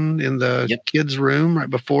around in the kids' room right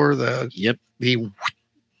before think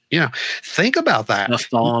about that. Stuff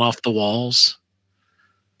falling off the walls.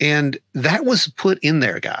 And that was put in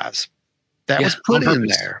there, guys. That was put in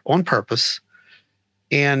there on purpose.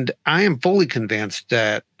 And I am fully convinced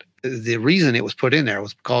that the reason it was put in there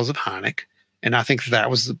was because of Hynek. And I think that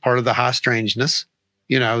was part of the high strangeness.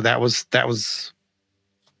 That was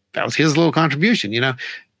his little contribution,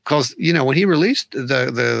 because, when he released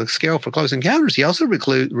the scale for Close Encounters, he also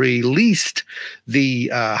released the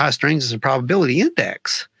high strangeness and probability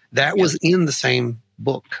index That was in the same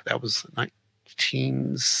book. That was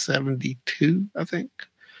 1972, I think.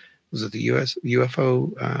 Was it the US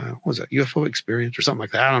UFO? What was it, UFO Experience or something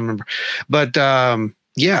like that? I don't remember. But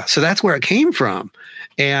yeah, so that's where it came from.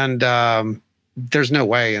 And there's no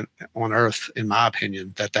way on earth, in my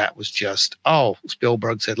opinion, that was just, oh,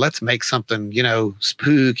 Spielberg said, let's make something,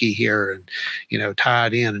 spooky here and, tie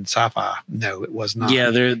it in sci-fi. No, it was not. Yeah,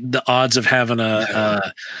 the odds of having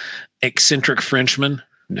a eccentric Frenchman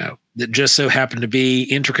that just so happened to be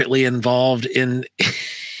intricately involved in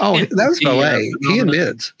Oh, that was Ballet.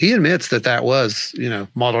 He admits that was,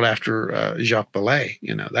 modeled after Jacques Ballet.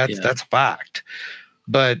 That's a fact.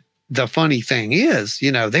 But the funny thing is,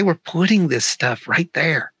 they were putting this stuff right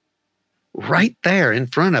there in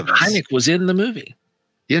front of us. Hynek was in the movie.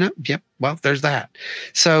 Yep. Well, there's that.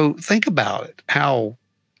 So think about it, how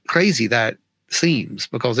crazy that seems,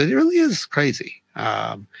 because it really is crazy.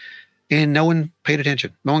 And no one paid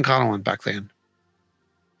attention. No one caught on back then.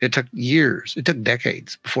 It took years. It took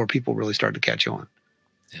decades before people really started to catch on.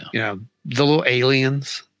 Yeah. The little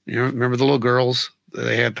aliens. Remember the little girls?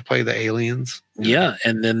 They had to play the aliens. Yeah,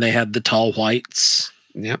 and then they had the tall whites.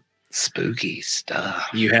 Yep. Spooky stuff.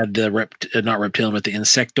 You had the not reptilian, but the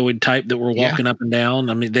insectoid type that were walking up and down.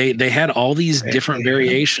 I mean, they had all these different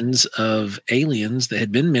variations of aliens that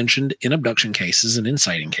had been mentioned in abduction cases and in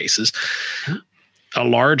sighting cases. A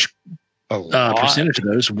large percentage of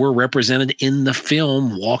those were represented in the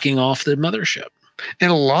film Walking Off the Mothership. And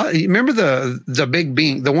a lot, remember the big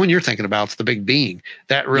being, the one you're thinking about is the big being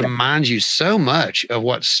that reminds you so much of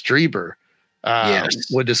what Strieber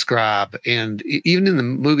would describe. And even in the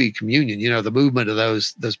movie Communion, the movement of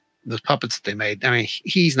those puppets that they made. I mean,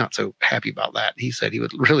 he's not so happy about that. He said he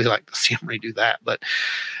would really like to see him redo that, but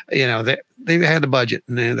they had the budget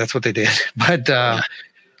and that's what they did. But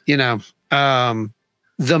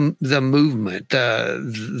the movement,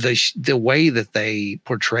 the way that they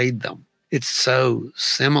portrayed them, it's so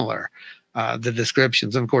similar. The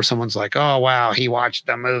descriptions, and of course, someone's like, "Oh, wow, he watched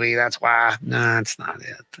the movie. That's why." No, it's not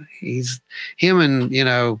it. Him and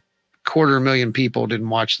 250,000 people didn't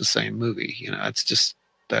watch the same movie. It's just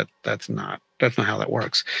that's not how that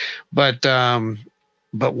works. But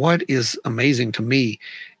what is amazing to me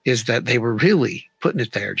is that they were really putting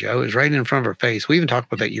it there, Joe. It was right in front of our face. We even talked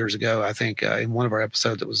about that years ago, I think, in one of our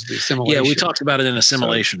episodes. It was the assimilation. Yeah, we talked about it in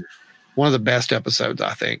Assimilation. So, one of the best episodes,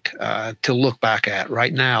 I think, to look back at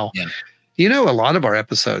right now. Yeah. A lot of our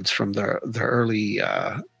episodes from the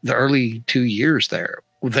early 2 years there,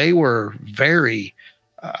 they were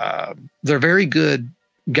they're very good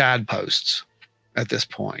guideposts at this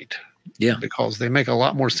point. Yeah. Because they make a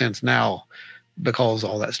lot more sense now because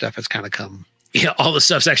all that stuff has kind of come. Yeah, all the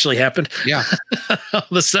stuff's actually happened. Yeah. All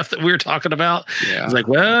the stuff that we were talking about. Yeah. It's like,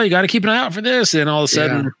 well, you got to keep an eye out for this. And all of a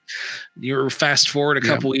sudden, you're fast forward a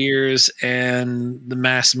couple years and the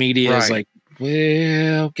mass media is like,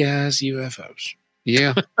 well, guys, UFOs.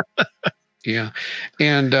 Yeah. Yeah.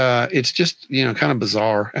 And it's just, kind of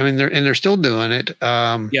bizarre. I mean, they're still doing it.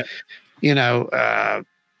 I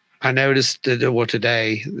noticed that,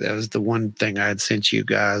 today, that was the one thing I had sent you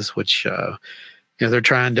guys, which, they're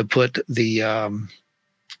trying to put the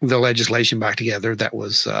legislation back together that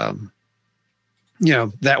was, that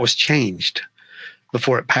was changed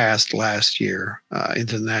before it passed last year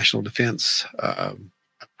into the National Defense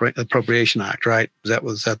Appropriation Act, right?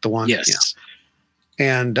 Was that the one? Yes.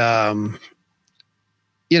 Yeah. And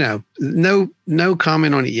no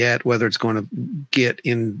comment on it yet, whether it's going to get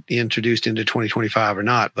introduced into 2025 or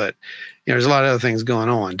not. But there's a lot of other things going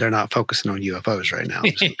on. They're not focusing on UFOs right now.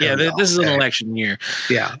 Yeah, this is an election year.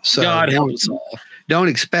 Yeah, so God help us all. Don't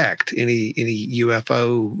expect any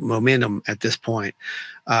UFO momentum at this point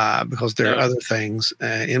because there are other things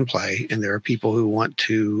in play, and there are people who want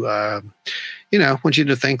to, want you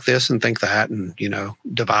to think this and think that, and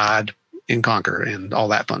divide and conquer and all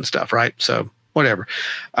that fun stuff, right? So. Whatever.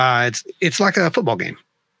 It's like a football game.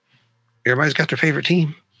 Everybody's got their favorite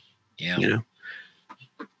team. Yeah.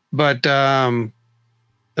 But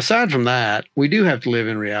aside from that, we do have to live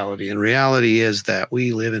in reality. And reality is that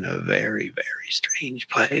we live in a very, very strange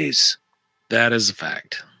place. That is a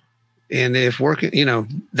fact. And if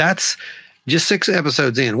that's just 6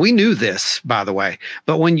 episodes in. We knew this, by the way.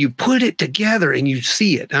 But when you put it together and you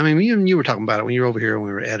see it, I mean, you were talking about it when you were over here when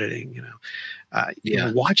we were editing,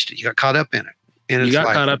 you watched it. You got caught up in it. And you got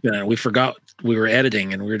caught up in it. We forgot we were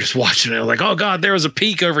editing and we were just watching it. Like, oh God, there was a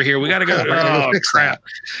peak over here. We got to go. Oh crap!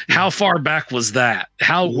 How far back was that?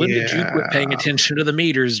 When did you quit paying attention to the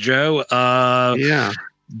meters, Joe?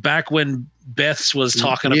 Back when Beth's was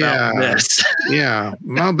talking about this. Yeah.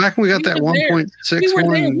 Well, back when we got that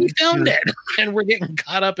 1.61. We found it, and we're getting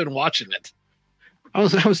caught up in watching it. I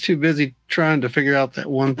was too busy trying to figure out that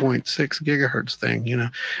 1.6 gigahertz thing, you know.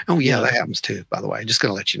 Oh yeah, that happens too, by the way. Just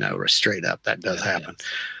gonna let you know straight up that does happen.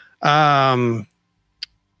 Wow.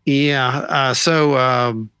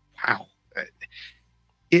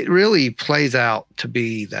 It really plays out to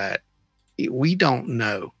be that we don't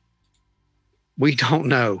know. We don't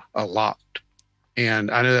know a lot. And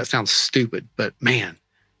I know that sounds stupid, but man,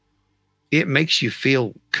 it makes you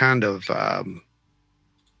feel kind of,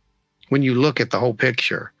 when you look at the whole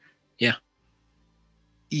picture,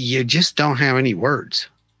 you just don't have any words.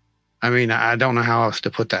 I mean, I don't know how else to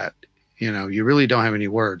put that. You know, you really don't have any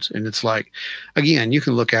words. And it's like, again, you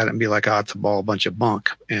can look at it and be like, oh, it's a bunch of bunk.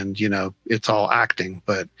 And, you know, it's all acting,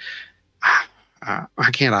 but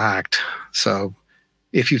I can't act. So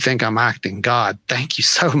if you think I'm acting, God, thank you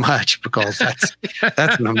so much, because that's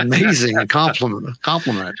an amazing compliment.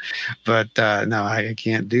 But no, I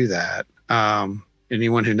can't do that.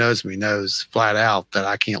 Anyone who knows me knows flat out that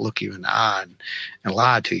I can't look you in the eye and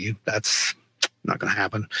lie to you. That's not going to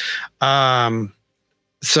happen.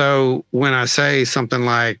 So when I say something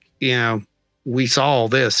like, you know, we saw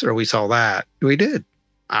this or we saw that, we did.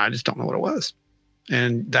 I just don't know what it was.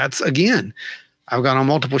 And that's, again, I've gone on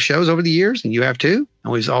multiple shows over the years, and you have too,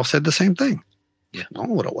 and we've all said the same thing. Yeah, I don't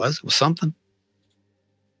know what it was. It was something. It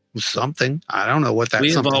was something. I don't know what that we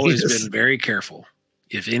have something always is. been very careful.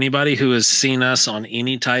 If anybody who has seen us on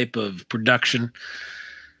any type of production,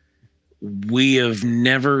 we have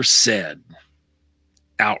never said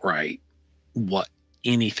outright what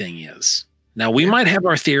anything is. Now, we might have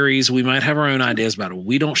our theories, we might have our own ideas about it.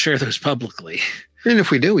 We don't share those publicly. And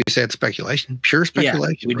if we do, we say it's speculation, pure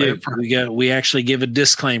speculation. Yeah, we do. We actually give a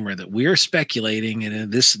disclaimer that we are speculating,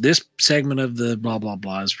 and this segment of the blah blah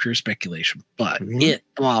blah is pure speculation. But it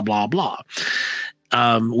blah blah blah.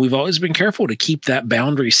 We've always been careful to keep that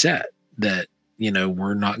boundary set. That, you know,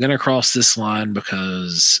 we're not going to cross this line,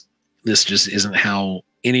 because this just isn't how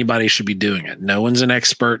anybody should be doing it. No one's an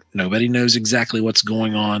expert. Nobody knows exactly what's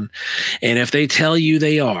going on, and if they tell you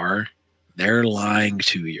they are, they're lying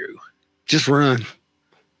to you. Just run.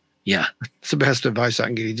 Yeah. It's the best advice I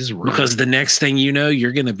can give you. Just run. Because the next thing you know,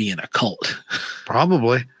 you're going to be in a cult.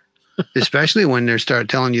 Probably. Especially when they start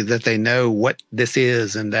telling you that they know what this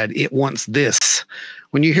is and that it wants this.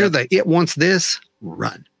 When you hear that it wants this,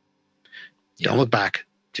 run. Don't look back.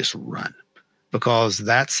 Just run. Because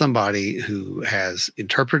that's somebody who has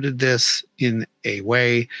interpreted this in a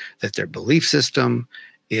way that their belief system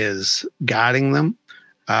is guiding them.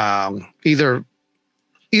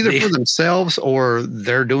 Either for themselves, or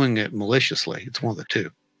they're doing it maliciously. It's one of the two.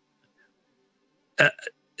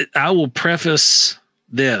 I will preface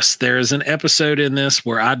this. There is an episode in this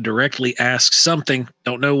where I directly ask something,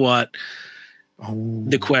 don't know what,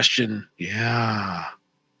 the question. Yeah.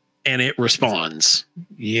 And it responds.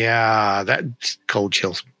 Yeah. That cold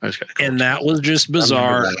chills. That was just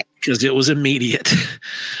bizarre, because it was immediate.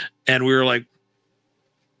 And we were like,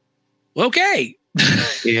 okay.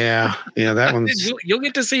 Yeah, that one's. You'll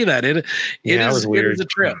get to see that. It is a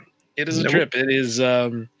trip. It is a trip. It is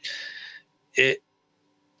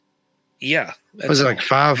Yeah. Was it like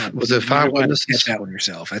five? Was it five witnesses? Get that one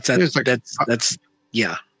yourself. That's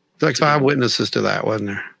yeah. It's like five witnesses to that,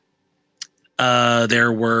 wasn't there?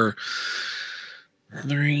 There were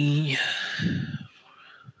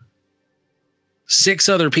 6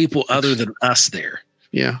 other people other than us there.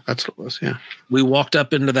 Yeah, that's what it was. Yeah. We walked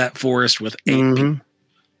up into that forest with 8 people.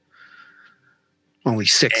 Only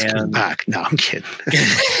 6 came back. No, I'm kidding.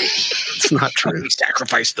 It's not true. We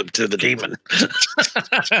sacrificed them to the demon.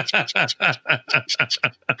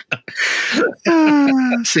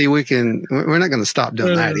 See, we're not going to stop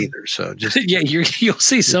doing that either. So just you'll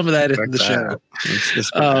see some of that in the show.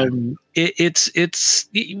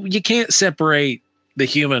 You can't separate the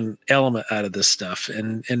human element out of this stuff,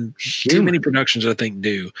 and too many productions, I think,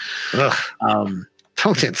 do.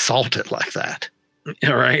 Don't insult it like that.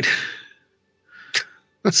 All right.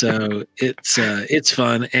 So it's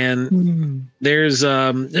fun, and there's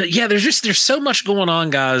so much going on,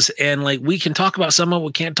 guys, and like we can talk about some of it,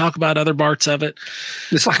 we can't talk about other parts of it.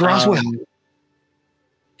 It's like Roswell,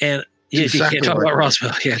 and you can't talk about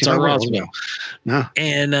Roswell. Yeah, it's on Roswell. No,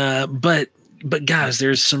 and but guys,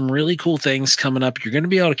 there's some really cool things coming up. You're going to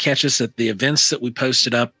be able to catch us at the events that we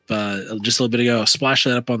posted up just a little bit ago. I'll splash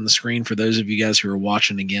that up on the screen for those of you guys who are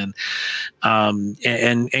watching again.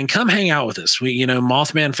 And come hang out with us.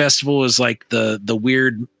 Mothman Festival is like the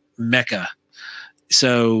weird mecca.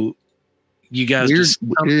 So you guys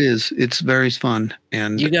it's very fun.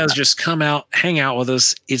 And you guys just come out, hang out with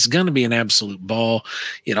us. It's going to be an absolute ball.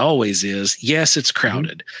 It always is. Yes, it's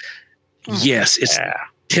crowded. Yes, it's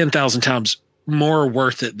 10,000 times more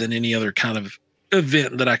worth it than any other kind of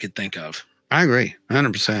event that I could think of. I agree,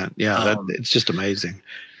 100%. Yeah, it's just amazing.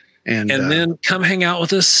 And then come hang out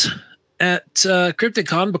with us at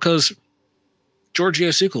CrypticCon because Giorgio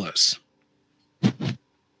Tsoukalos.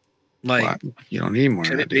 Like, well, you don't need more.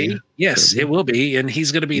 Could it be? Yes, it will be, and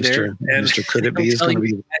he's going to be there. And Mr. Could it be is going to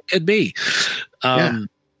be. That could be. Yeah.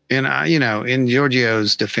 And you know, in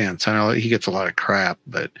Giorgio's defense, I know he gets a lot of crap,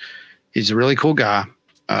 but he's a really cool guy.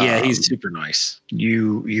 Yeah, he's super nice.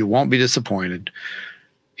 You won't be disappointed.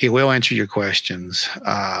 He will answer your questions.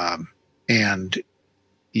 And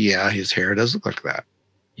yeah, his hair does look like that.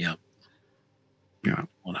 Yep. Yeah.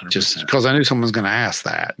 100%. Just because I knew someone was going to ask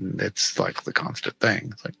that, and it's like the constant thing.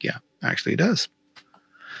 It's like, yeah, actually, he does.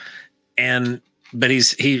 But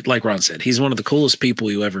he like Ron said, he's one of the coolest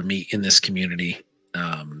people you ever meet in this community,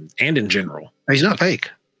 and in general. He's not fake.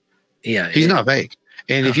 Yeah, he's not fake.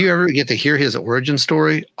 And if you ever get to hear his origin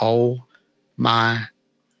story, oh my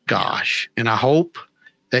gosh! And I hope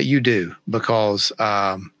that you do, because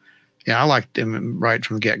I liked him right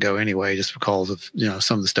from the get go anyway, just because of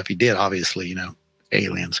some of the stuff he did. Obviously,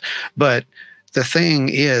 aliens. But the thing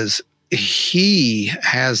is, he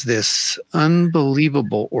has this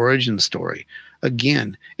unbelievable origin story.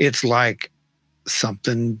 Again, it's like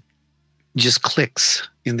something just clicks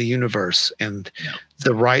in the universe, and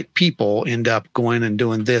the right people end up going and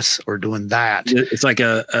doing this or doing that. It's like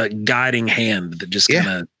a guiding hand that just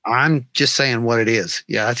kind of. I'm just saying what it is.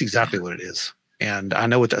 Yeah, that's exactly what it is. And I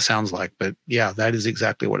know what that sounds like, but yeah, that is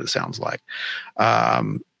exactly what it sounds like.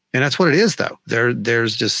 And that's what it is, though.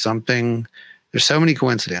 There's just something. There's so many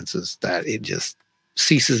coincidences that it just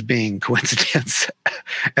ceases being coincidence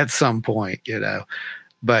at some point,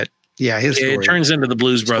 But yeah, his story, it turns into the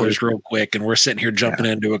Blues Brothers real quick, and we're sitting here jumping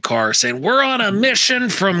into a car saying we're on a mission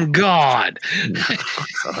from God.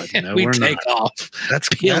 No, we take off. That's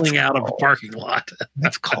peeling out of a parking lot.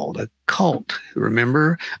 That's called a cult.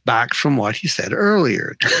 Remember back from what he said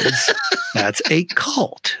earlier. That's a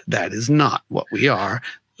cult. That is not what we are.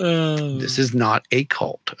 This is not a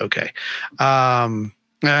cult. Okay. I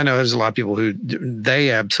know there's a lot of people who they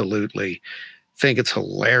absolutely think it's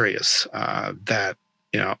hilarious that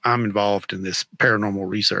I'm involved in this paranormal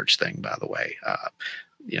research thing. By the way,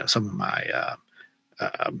 some of my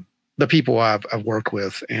the people I've worked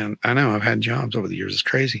with, and I know I've had jobs over the years. It's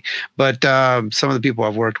crazy, but some of the people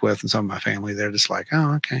I've worked with and some of my family, they're just like,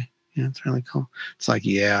 oh, okay, yeah, it's really cool. It's like,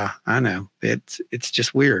 yeah, I know. It's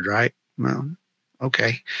just weird, right? Well,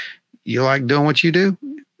 okay, you like doing what you do.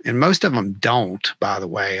 And most of them don't, by the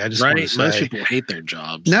way. I just want to say, most people hate their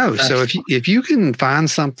jobs. No, so if you can find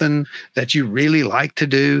something that you really like to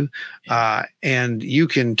do, and you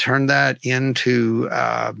can turn that into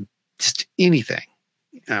just anything,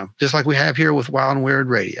 just like we have here with Wild and Weird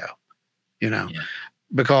Radio,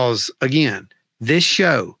 because again, this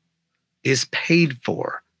show is paid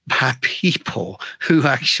for by people who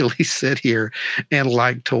actually sit here and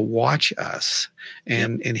like to watch us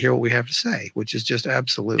and hear what we have to say, which is just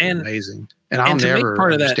absolutely amazing. And I'll never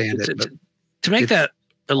understand it. To make that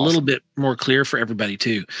a little bit more clear for everybody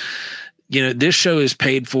too, this show is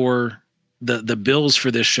paid for. The bills for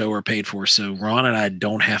this show are paid for, so Ron and I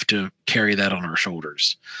don't have to carry that on our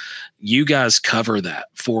shoulders. You guys cover that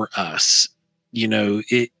for us.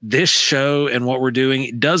 This show and what we're doing,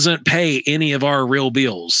 it doesn't pay any of our real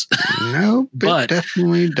bills. No, but it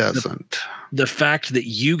definitely doesn't. The fact that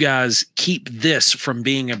you guys keep this from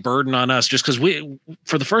being a burden on us, just because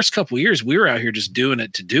for the first couple of years, we were out here just doing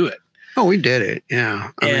it to do it. Oh, we did it.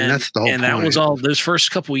 Yeah. I mean, that's the whole point. And that was all, those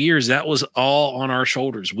first couple of years, that was all on our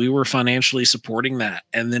shoulders. We were financially supporting that.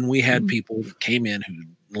 And then we had people that came in who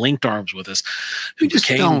linked arms with us, who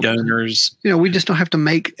became donors. We just don't have to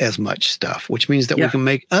make as much stuff, which means that we can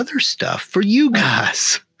make other stuff for you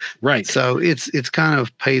guys. Right. So it's kind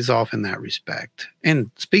of pays off in that respect. And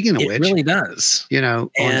speaking of which, it really does. On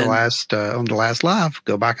the last live,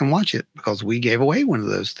 go back and watch it, because we gave away one of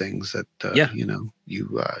those things that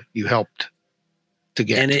you helped to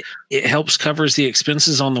get. And it helps covers the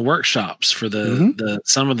expenses on the workshops for the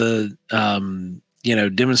some of the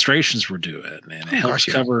demonstrations we're doing, and it helps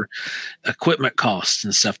cover equipment costs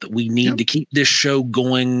and stuff that we need to keep this show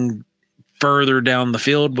going further down the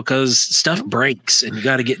field, because stuff breaks and you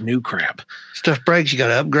got to get new crap. Stuff breaks, you got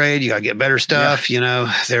to upgrade, you got to get better stuff.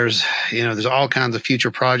 There's all kinds of future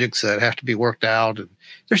projects that have to be worked out, and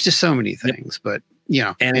there's just so many things. But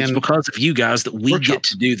and it's because of you guys that we get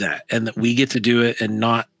to do that, and that we get to do it and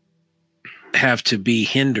not have to be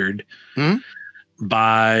hindered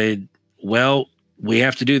by, well, we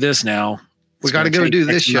have to do this now. We got to go do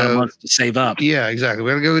this show to save up. Yeah, exactly.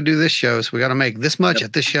 We got to go do this show, so we got to make this much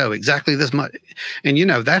at this show, exactly this much. And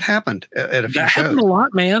that happened at a few shows. That happened a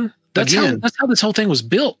lot, man. That's how this whole thing was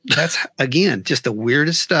built. That's again just the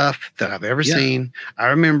weirdest stuff that I've ever seen. I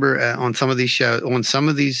remember on some of these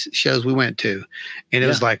shows we went to, and it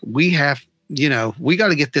was like, we got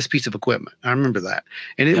to get this piece of equipment. I remember that,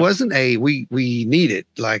 and it wasn't we need it,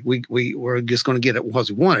 like we were just going to get it because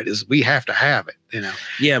we want it. Is we have to have it,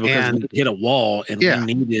 Yeah, because we hit a wall and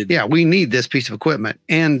we need this piece of equipment,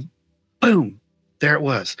 and boom. There it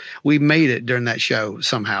was. We made it during that show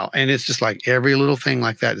somehow. And it's just like every little thing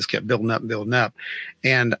like that just kept building up and building up.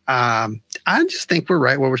 And I just think we're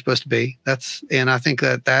right where we're supposed to be. And I think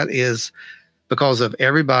that is because of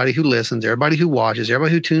everybody who listens, everybody who watches,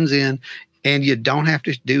 everybody who tunes in. And you don't have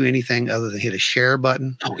to do anything other than hit a share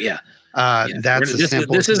button. Oh, yeah. That's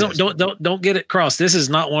simple. This isn't. Don't get it crossed. This is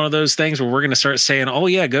not one of those things where we're going to start saying, "Oh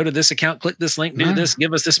yeah, go to this account, click this link, do this,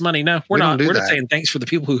 give us this money." No, we're not. We're just saying thanks for the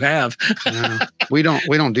people who have. No, we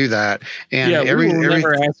don't do that. And we will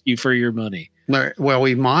never ask you for your money. Well,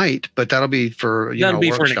 we might, but that'll be for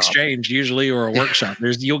for an exchange usually, or a workshop.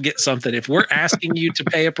 You'll get something. If we're asking you to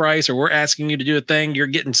pay a price or we're asking you to do a thing, you're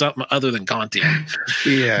getting something other than content.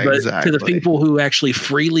 Yeah, but exactly. To the people who actually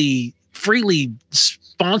freely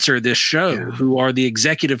sponsor this show, who are the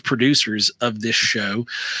executive producers of this show,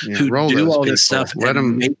 who do all this stuff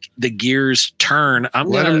and make the gears turn.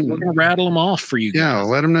 We're gonna rattle them off for you guys. Yeah,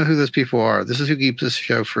 let them know who those people are. This is who keeps this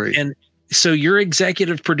show free. And so your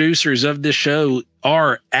executive producers of this show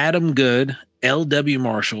are Adam Good, L.W.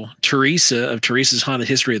 Marshall, Teresa of Teresa's Haunted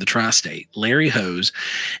History of the Tri-State, Larry Hose,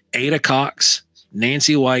 Ada Cox,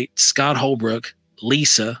 Nancy White, Scott Holbrook,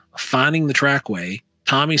 Lisa, Finding the Trackway,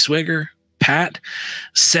 Tommy Swigger, Pat,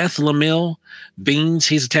 Seth Lamille, Beans.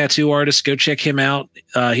 He's a tattoo artist. Go check him out.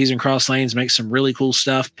 He's in Cross Lanes, makes some really cool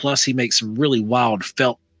stuff. Plus, he makes some really wild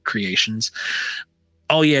felt creations.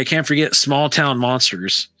 Oh, yeah. I can't forget Small Town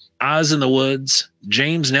Monsters, Eyes in the Woods,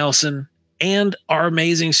 James Nelson, and our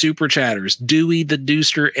amazing super chatters, Dewey the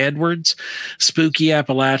Deuster Edwards, Spooky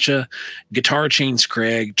Appalachia, Guitar Chains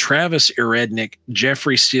Craig, Travis Erednick,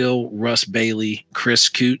 Jeffrey Steele, Russ Bailey, Chris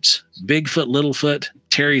Coots, Bigfoot Littlefoot,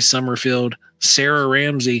 Terry Summerfield, Sarah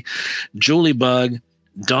Ramsey, Julie Bug,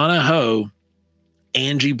 Donna Ho,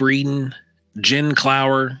 Angie Breeden, Jen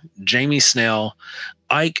Clower, Jamie Snell,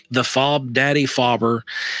 Ike the Fob Daddy Fobber,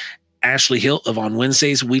 Ashley Hilt of On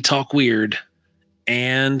Wednesdays We Talk Weird,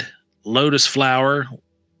 and Lotus Flower.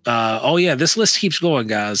 This list keeps going,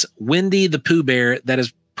 guys. Wendy the Pooh Bear, that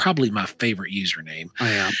is probably my favorite username.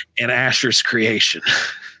 And Asher's Creation.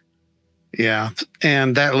 Yeah.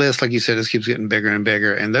 And that list, like you said, just keeps getting bigger and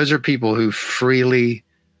bigger. And those are people who freely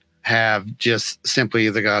have just simply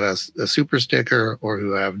either got a super sticker or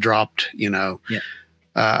who have dropped,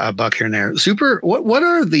 a buck here and there. What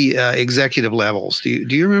are the executive levels? Do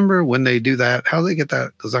you remember when they do that? How do they get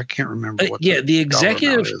that? Because I can't remember. The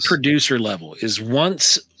executive producer level is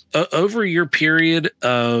once over your period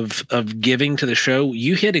of giving to the show,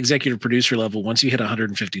 you hit executive producer level once you hit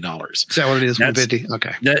 $150. Is that what it is? $150?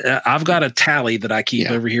 Okay. I've got a tally that I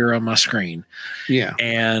keep over here on my screen. Yeah.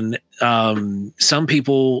 And some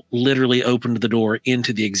people literally opened the door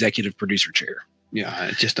into the executive producer chair. Yeah,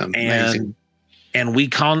 it's just amazing. And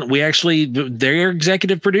they're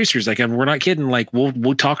executive producers. Like, and we're not kidding. Like,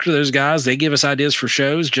 we'll talk to those guys. They give us ideas for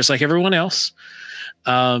shows just like everyone else.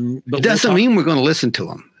 But it doesn't mean we're going to listen to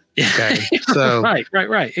them. Okay. So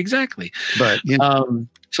right. Exactly. But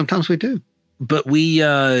sometimes we do. But we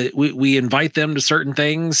invite them to certain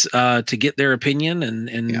things to get their opinion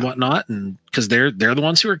and whatnot. And because they're the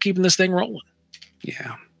ones who are keeping this thing rolling.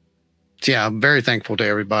 Yeah. Yeah. I'm very thankful to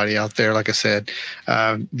everybody out there. Like I said,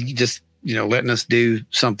 just, letting us do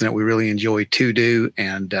something that we really enjoy to do.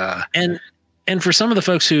 And for some of the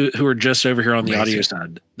folks who are just over here on the audio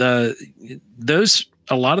side, a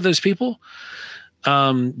lot of those people,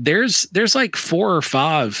 there's like 4 or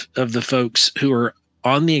 5 of the folks who are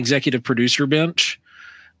on the executive producer bench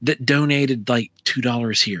that donated like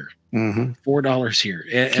 $2 here, $4 here.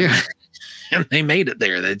 And they made it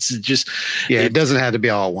there. That's just it doesn't have to be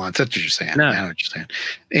all at once. That's what you're saying. No. I know what you're saying.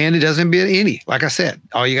 And it doesn't be any. Like I said,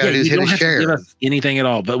 all you got to do is hit a share. To give us anything at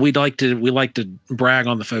all. But we like to brag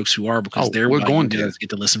on the folks who are, because we're going to get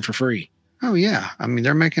to listen for free. Oh yeah, I mean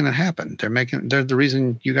they're making it happen. They're the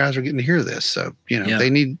reason you guys are getting to hear this. So they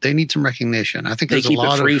need some recognition. I think they keep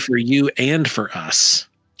it free for you and for us.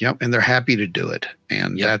 Yep, and they're happy to do it,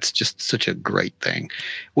 and that's just such a great thing.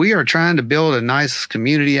 We are trying to build a nice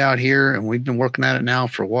community out here, and we've been working at it now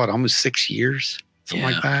for almost 6 years, something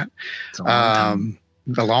like that. It's a long time.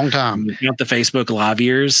 A long time. Not the Facebook Live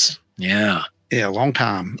years. Yeah, a long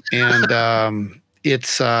time, and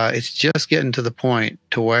it's just getting to the point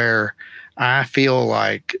to where I feel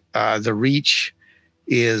like the reach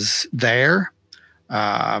is there.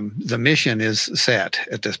 The mission is set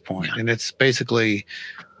at this point, and it's basically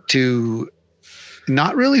to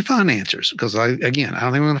not really find answers, because I don't think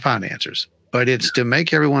we're going to find answers, but it's to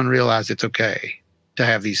make everyone realize it's okay to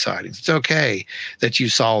have these sightings. It's okay that you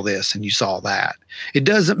saw this and you saw that. It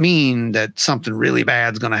doesn't mean that something really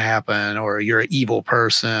bad is going to happen, or you're an evil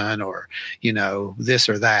person, or, you know, this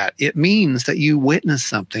or that. It means that you witnessed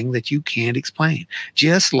something that you can't explain,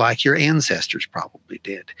 just like your ancestors probably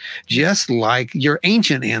did, just like your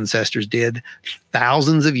ancient ancestors did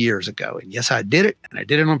thousands of years ago. And yes, I did it, and I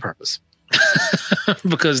did it on purpose.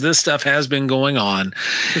 Because this stuff has been going on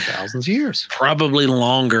for thousands of years, probably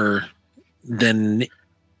longer than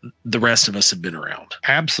the rest of us have been around.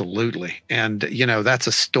 Absolutely. And, you know, that's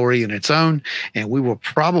a story in its own. And we will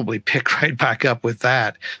probably pick right back up with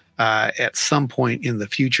that at some point in the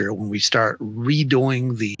future when we start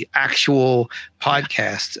redoing the actual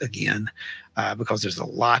podcasts again, because there's a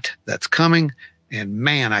lot that's coming. And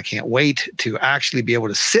man, I can't wait to actually be able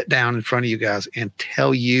to sit down in front of you guys and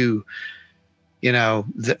tell you, you know,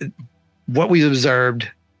 what we observed,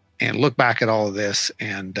 and look back at all of this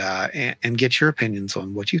and get your opinions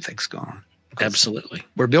on what you think's going on. Absolutely.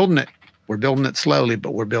 We're building it. We're building it slowly,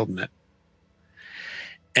 but we're building it.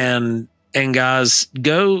 And guys,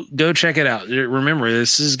 go check it out. Remember,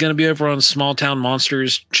 this is going to be over on Small Town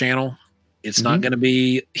Monsters channel. It's not going to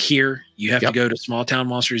be here. You have to go to Small Town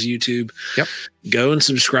Monsters YouTube. Yep. Go and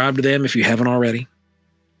subscribe to them if you haven't already.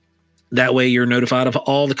 That way you're notified of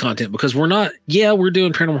all the content, because we're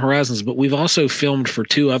doing Paranormal Horizons, but we've also filmed for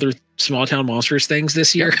 2 other Small Town Monsters things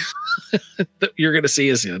this year that you're going to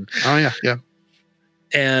see us in. Oh yeah. Yeah.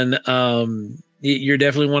 And, you're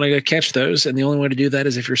definitely want to go catch those. And the only way to do that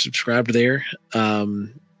is if you're subscribed there.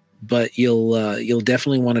 But you'll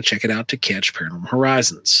definitely want to check it out to catch Paranormal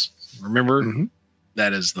Horizons. Remember,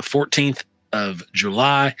 that is the 14th of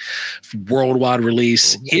July, worldwide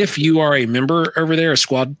release. If you are a member over there, a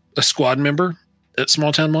squad member at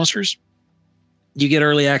Small Town Monsters, you get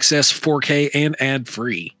early access, 4K and ad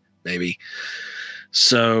free, baby.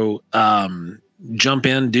 So jump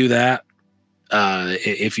in, do that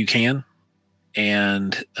if you can,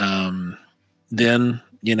 and then,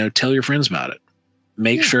 you know, tell your friends about it.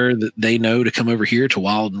 Make sure that they know to come over here to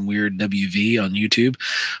Wild and Weird WV on YouTube.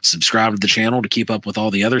 Subscribe to the channel to keep up with all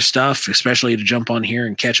the other stuff, especially to jump on here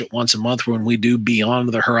and catch it once a month when we do Beyond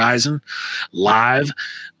the Horizon live,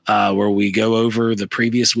 where we go over the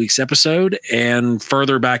previous week's episode and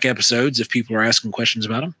further back episodes if people are asking questions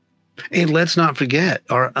about them. And let's not forget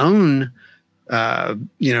our own,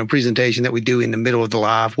 presentation that we do in the middle of the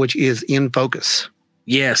live, which is In Focus.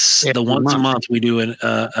 Yes, the once a month we do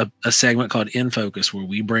a segment called In Focus, where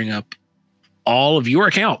we bring up all of your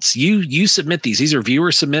accounts. You submit these. These are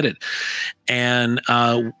viewer submitted, and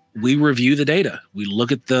we review the data. We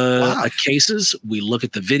look at the cases. We look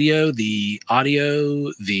at the video, the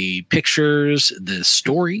audio, the pictures, the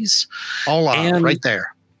stories, all live right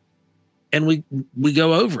there, and we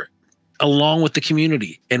go over it along with the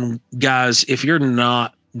community. And guys, if you're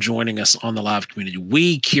not joining us on the live community,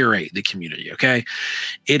 we curate the community. Okay.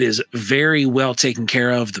 It is very well taken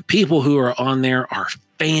care of. The people who are on there are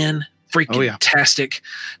fantastic.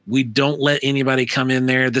 We don't let anybody come in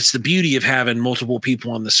there. That's the beauty of having multiple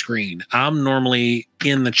people on the screen. I'm normally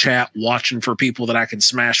in the chat watching for people that I can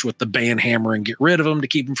smash with the band hammer and get rid of them to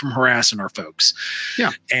keep them from harassing our folks.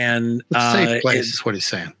 Yeah. And it's a safe place is what he's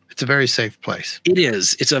saying. It's a very safe place. It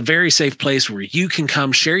is. It's a very safe place where you can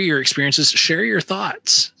come share your experiences, share your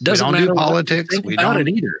thoughts. Doesn't matter. We don't do politics. We don't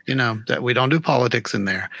either. You know, that we don't do politics in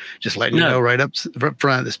there. Just letting you know right up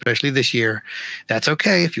front, especially this year. That's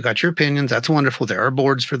okay. If you got your opinions, that's wonderful. There are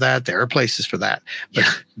boards for that. There are places for that.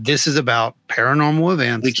 But this is about paranormal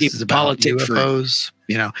events. We keep politics UFOs.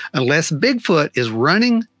 Free. You know, unless Bigfoot is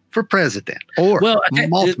running for president or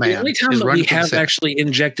Mothman. The only time that we have actually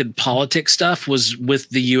injected politics stuff was with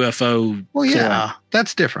the UFO. Well, yeah,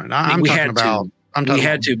 that's different. I'm talking about. We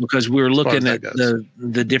had to because we were looking at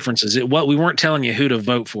the differences. We weren't telling you who to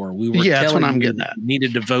vote for. We were that's what telling I'm you getting at. You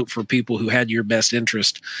needed to vote for people who had your best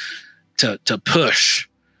interest to push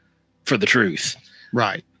for the truth.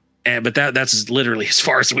 Right. But that's literally as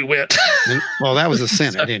far as we went. Well, that was the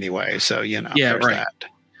Senate anyway, so you know. Yeah, right. That,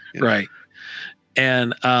 you know. Right.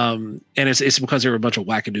 And it's because there were a bunch of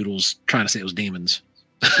wackadoodles trying to say it was demons.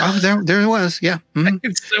 Oh, there it was. Yeah. Mm-hmm.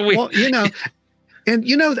 It's so weird. Well, you know, and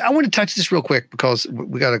you know, I want to touch this real quick because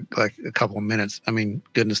we got a couple of minutes. I mean,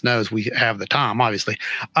 goodness knows we have the time, obviously.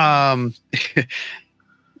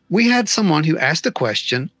 We had someone who asked a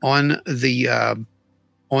question on the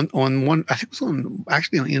on one, I think it was on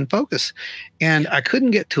actually on In Focus, and I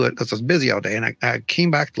couldn't get to it because I was busy all day. And I came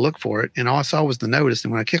back to look for it, and all I saw was the notice.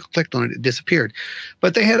 And when I clicked on it, it disappeared.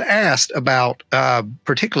 But they had asked about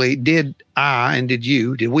particularly, did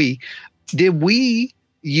we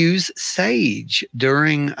use sage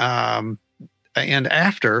during and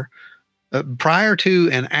after, prior to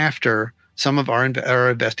and after some of our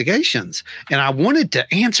investigations? And I wanted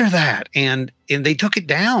to answer that, and they took it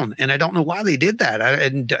down, and I don't know why they did that.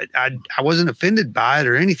 I wasn't offended by it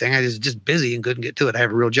or anything. I was just busy and couldn't get to it. I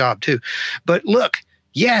have a real job too. But look,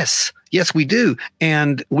 yes, we do.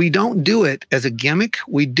 And we don't do it as a gimmick.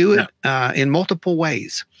 We do it in multiple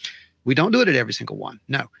ways. We don't do it at every single one.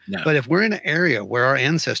 No. But if we're in an area where our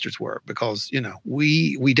ancestors were, because,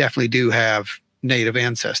 we definitely do have Native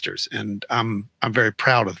ancestors, and I'm very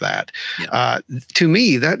proud of that. To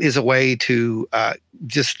me, that is a way to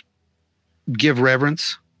just give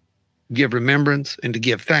reverence, give remembrance, and to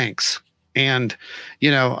give thanks. And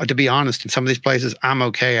to be honest, in some of these places, I'm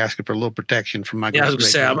okay asking for a little protection from my. I was going to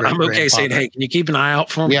say, I'm okay saying, hey, can you keep an eye out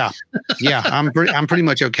for me? I'm pretty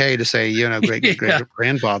much okay to say, great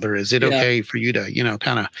grandfather, is it okay for you to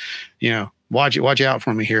kind of watch out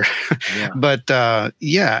for me here? But and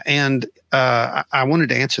I wanted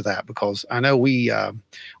to answer that because I know we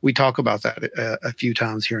talk about that a few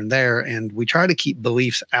times here and there, and we try to keep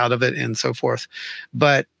beliefs out of it and so forth.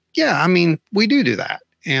 But we do that.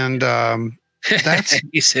 And that's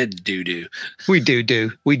he said do. We do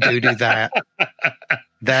that.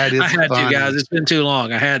 That is I had funny. to, guys. It's been too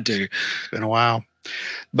long. I had to. It's been a while.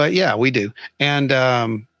 But yeah, we do. And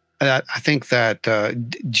I think that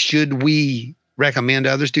should we recommend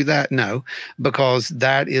others do that? No, because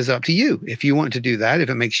that is up to you. If you want to do that, if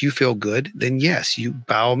it makes you feel good, then yes, you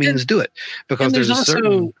by all means do it. Because there's a also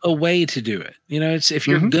certain a way to do it. It's if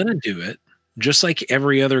you're gonna do it, just like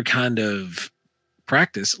every other kind of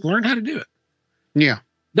practice, learn how to do it. Yeah.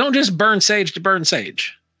 Don't just burn sage to burn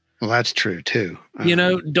sage. Well, that's true too.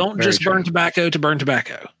 Don't just burn tobacco to burn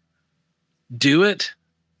tobacco. Do it.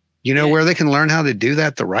 Where they can learn how to do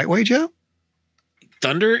that the right way, Joe?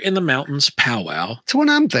 Thunder in the Mountains powwow. That's what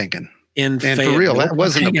I'm thinking. And for real, that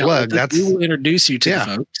wasn't a plug. We will introduce you to the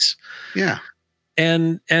folks. Yeah.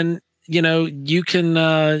 And you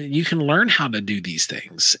can learn how to do these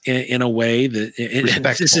things in a way that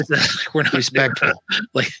respectful. We're not respectful.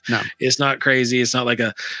 No, it's not crazy. It's not like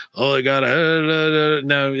no,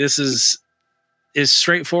 this is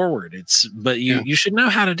straightforward. But you should know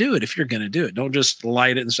how to do it if you're going to do it. Don't just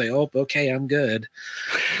light it and say, oh, okay, I'm good.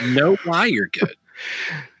 Know why you're good.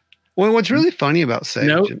 Well, what's really funny about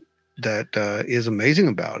sage that is amazing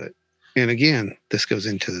about it, and again, this goes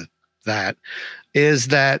into that, is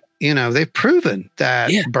that, they've proven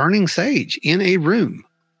that burning sage in a room,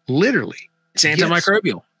 literally. It's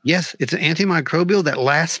antimicrobial. Yes, it's an antimicrobial that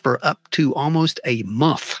lasts for up to almost a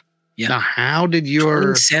month. Yeah. Now, how did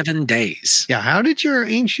 7 days. Yeah. How did your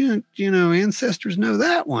ancient, ancestors know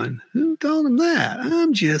that one? Who told them that?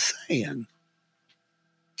 I'm just saying.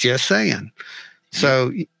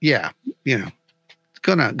 So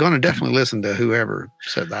gonna definitely listen to whoever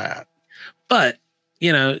said that. But,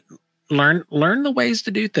 learn the ways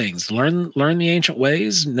to do things. Learn the ancient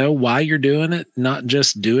ways, know why you're doing it, not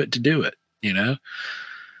just do it to do it,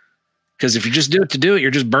 Because if you just do it to do it,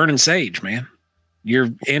 you're just burning sage, man. You're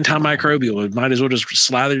antimicrobial. It might as well just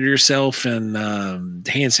slather yourself in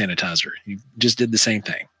hand sanitizer. You just did the same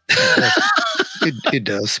thing. It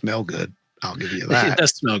does smell good. I'll give you that. It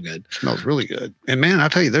does smell good. It smells really good. And man, I'll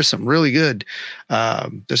tell you, there's some really good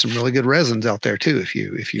resins out there too. If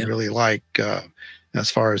you really like, as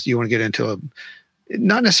far as you want to get into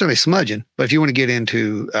not necessarily smudging, but if you want to get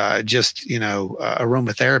into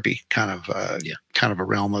aromatherapy kind of a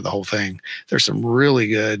realm of the whole thing, there's some really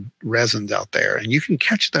good resins out there, and you can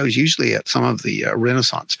catch those usually at some of the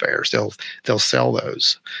Renaissance fairs. They'll sell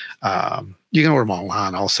those. You can order them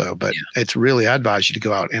online also, but it's really, I advise you to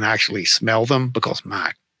go out and actually smell them, because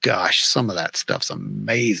my gosh, some of that stuff's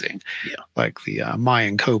amazing. Yeah, like the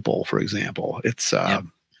Mayan copal, for example. It's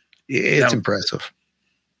impressive.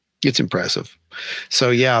 It's impressive.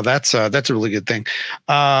 So yeah, that's a really good thing.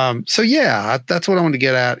 So yeah, that's what I wanted to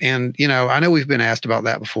get at. And, I know we've been asked about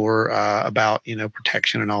that before, about,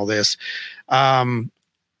 protection and all this,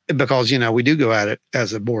 because, we do go at it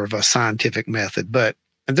as more of a scientific method, but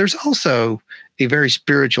there's also a very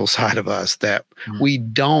spiritual side of us that we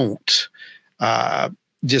don't,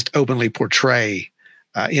 just openly portray,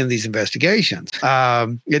 in these investigations.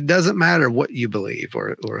 It doesn't matter what you believe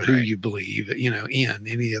or who you believe, in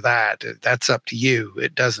any of that. That's up to you.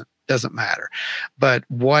 It doesn't matter. But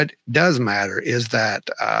what does matter is that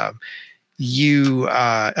you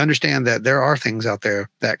understand that there are things out there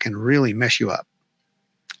that can really mess you up.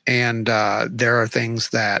 And there are things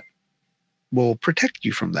that will protect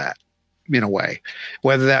you from that in a way,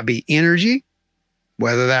 whether that be energy,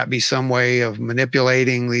 whether that be some way of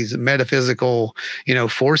manipulating these metaphysical,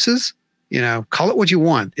 forces, call it what you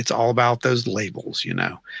want. It's all about those labels,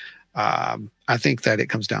 I think that it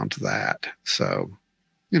comes down to that. So,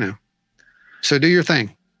 so do your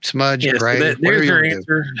thing. Smudge, pray. So there's your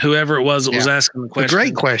answer. Whoever it was that was asking the question. A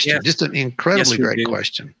great question. Yes. Just an incredibly great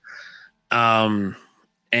question.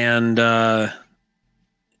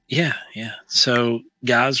 So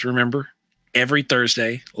guys, remember, every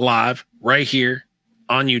Thursday live right here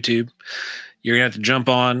on YouTube. You're gonna have to jump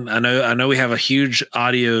on. I know we have a huge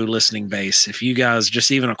audio listening base. If you guys,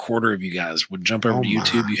 just even a quarter of you guys would jump over to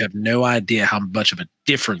YouTube, you have no idea how much of a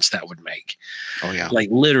difference that would make. Oh yeah. Like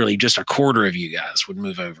literally just a quarter of you guys would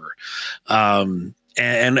move over.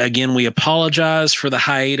 And again, we apologize for the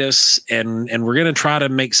hiatus, and we're going to try to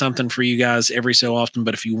make something for you guys every so often.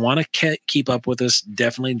 But if you want to keep up with us,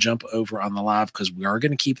 definitely jump over on the live, because we are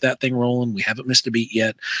going to keep that thing rolling. We haven't missed a beat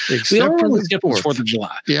yet. Except we are for only the skipped 4th of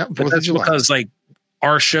July. Yeah, 4th of July. Because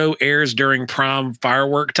our show airs during prime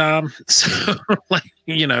firework time. So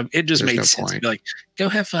it just made sense to be like, go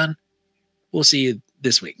have fun. We'll see you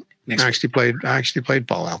this week. I actually played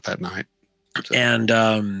Fallout that night. So, and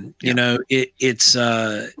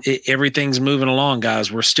everything's moving along,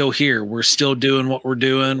 guys. We're still here. We're still doing what we're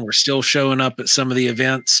doing. We're still showing up at some of the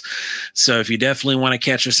events. So if you definitely want to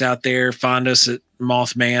catch us out there, find us at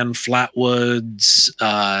Mothman, Flatwoods,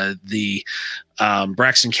 the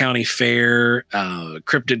Braxton County Fair,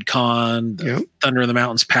 Cryptid Con, the Thunder in the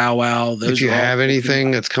Mountains Powwow. If you have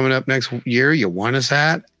anything that's coming up next year you want us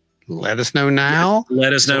at, let us know now.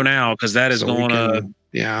 Let us know now, because that is going to.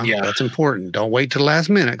 Yeah, that's important. Don't wait till the last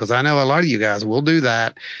minute, because I know a lot of you guys will do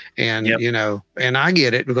that. And, and I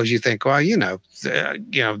get it, because you think, well,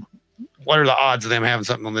 what are the odds of them having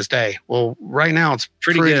something on this day? Well, right now it's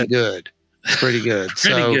pretty good. Pretty good.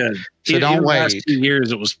 Pretty good. So don't wait. Last 2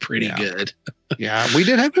 years, it was pretty good. Yeah, we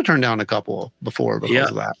did have to turn down a couple before because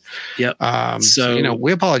of that. Yep. So,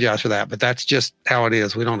 we apologize for that, but that's just how it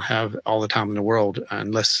is. We don't have all the time in the world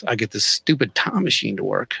unless I get this stupid time machine to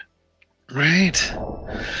work. Right.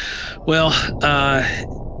 Well,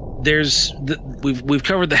 we've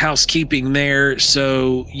covered the housekeeping there.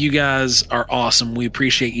 So you guys are awesome. We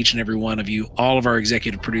appreciate each and every one of you, all of our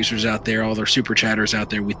executive producers out there, all their super chatters out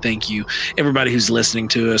there. We thank you. Everybody who's listening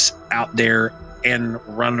to us out there and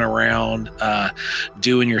running around,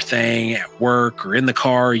 doing your thing at work or in the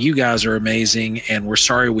car. You guys are amazing. And we're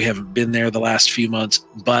sorry we haven't been there the last few months,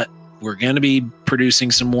 but we're going to be producing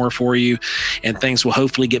some more for you, and things will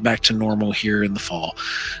hopefully get back to normal here in the fall.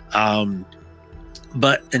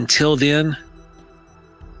 But until then,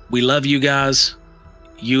 we love you guys.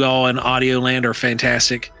 You all in audio land are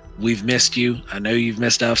fantastic. We've missed you. I know you've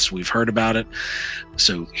missed us. We've heard about it.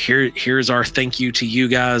 So here's our thank you to you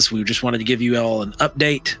guys. We just wanted to give you all an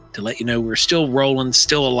update to let you know we're still rolling,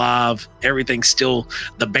 still alive. Everything's still,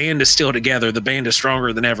 the band is still together. The band is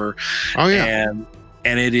stronger than ever. Oh yeah.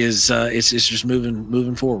 And it is, it's just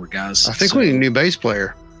moving forward, guys. I think we need a new bass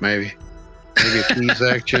player, maybe a key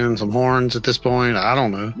section, some horns at this point. I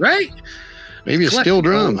don't know. Right. Maybe a steel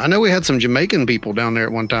drum. I know we had some Jamaican people down there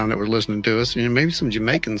at one time that were listening to us. Maybe some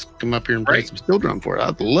Jamaicans come up here and play some steel drum for it.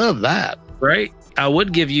 I'd love that. Right. I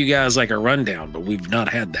would give you guys like a rundown, but we've not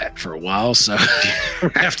had that for a while. So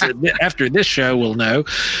after this show, we'll know.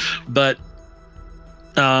 But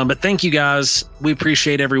thank you guys. We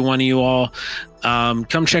appreciate every one of you all.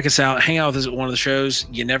 Come check us out. Hang out with us at one of the shows.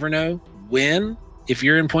 You never know when, if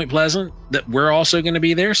you're in Point Pleasant, that we're also going to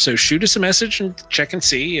be there. So shoot us a message and check and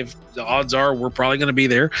see. If the odds are, we're probably going to be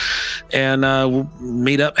there, and we'll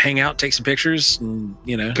meet up, hang out, take some pictures, and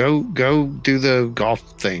go do the golf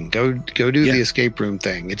thing. Go do the escape room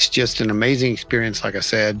thing. It's just an amazing experience. Like I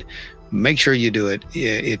said, make sure you do it.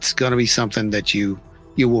 It's going to be something that you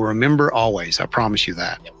will remember always. I promise you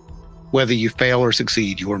that. Yep. Whether you fail or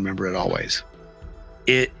succeed, you'll remember it always.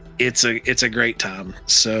 It's a great time.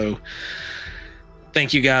 So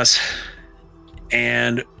thank you guys.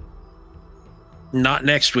 And not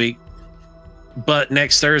next week, but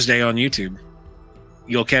next Thursday on YouTube,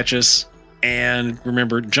 you'll catch us. And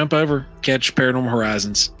remember, jump over, catch Paranormal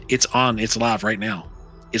Horizons. It's on. It's live right now.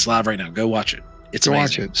 Go watch it. Go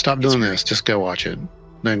watch it. Stop doing this. Just go watch it.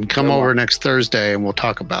 Then come over next Thursday and we'll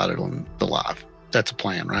talk about it on the live. That's a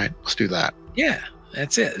plan, right? Let's do that. Yeah,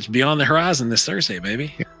 that's it. It's Beyond the Horizon this Thursday,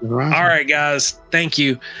 baby. All right, guys. Thank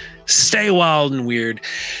you. Stay wild and weird.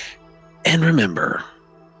 And remember,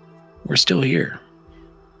 we're still here.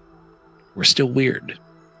 We're still weird.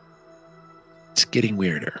 it's getting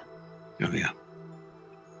weirder. Oh, yeah.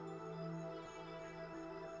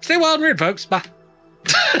 Stay wild and weird, folks. Bye.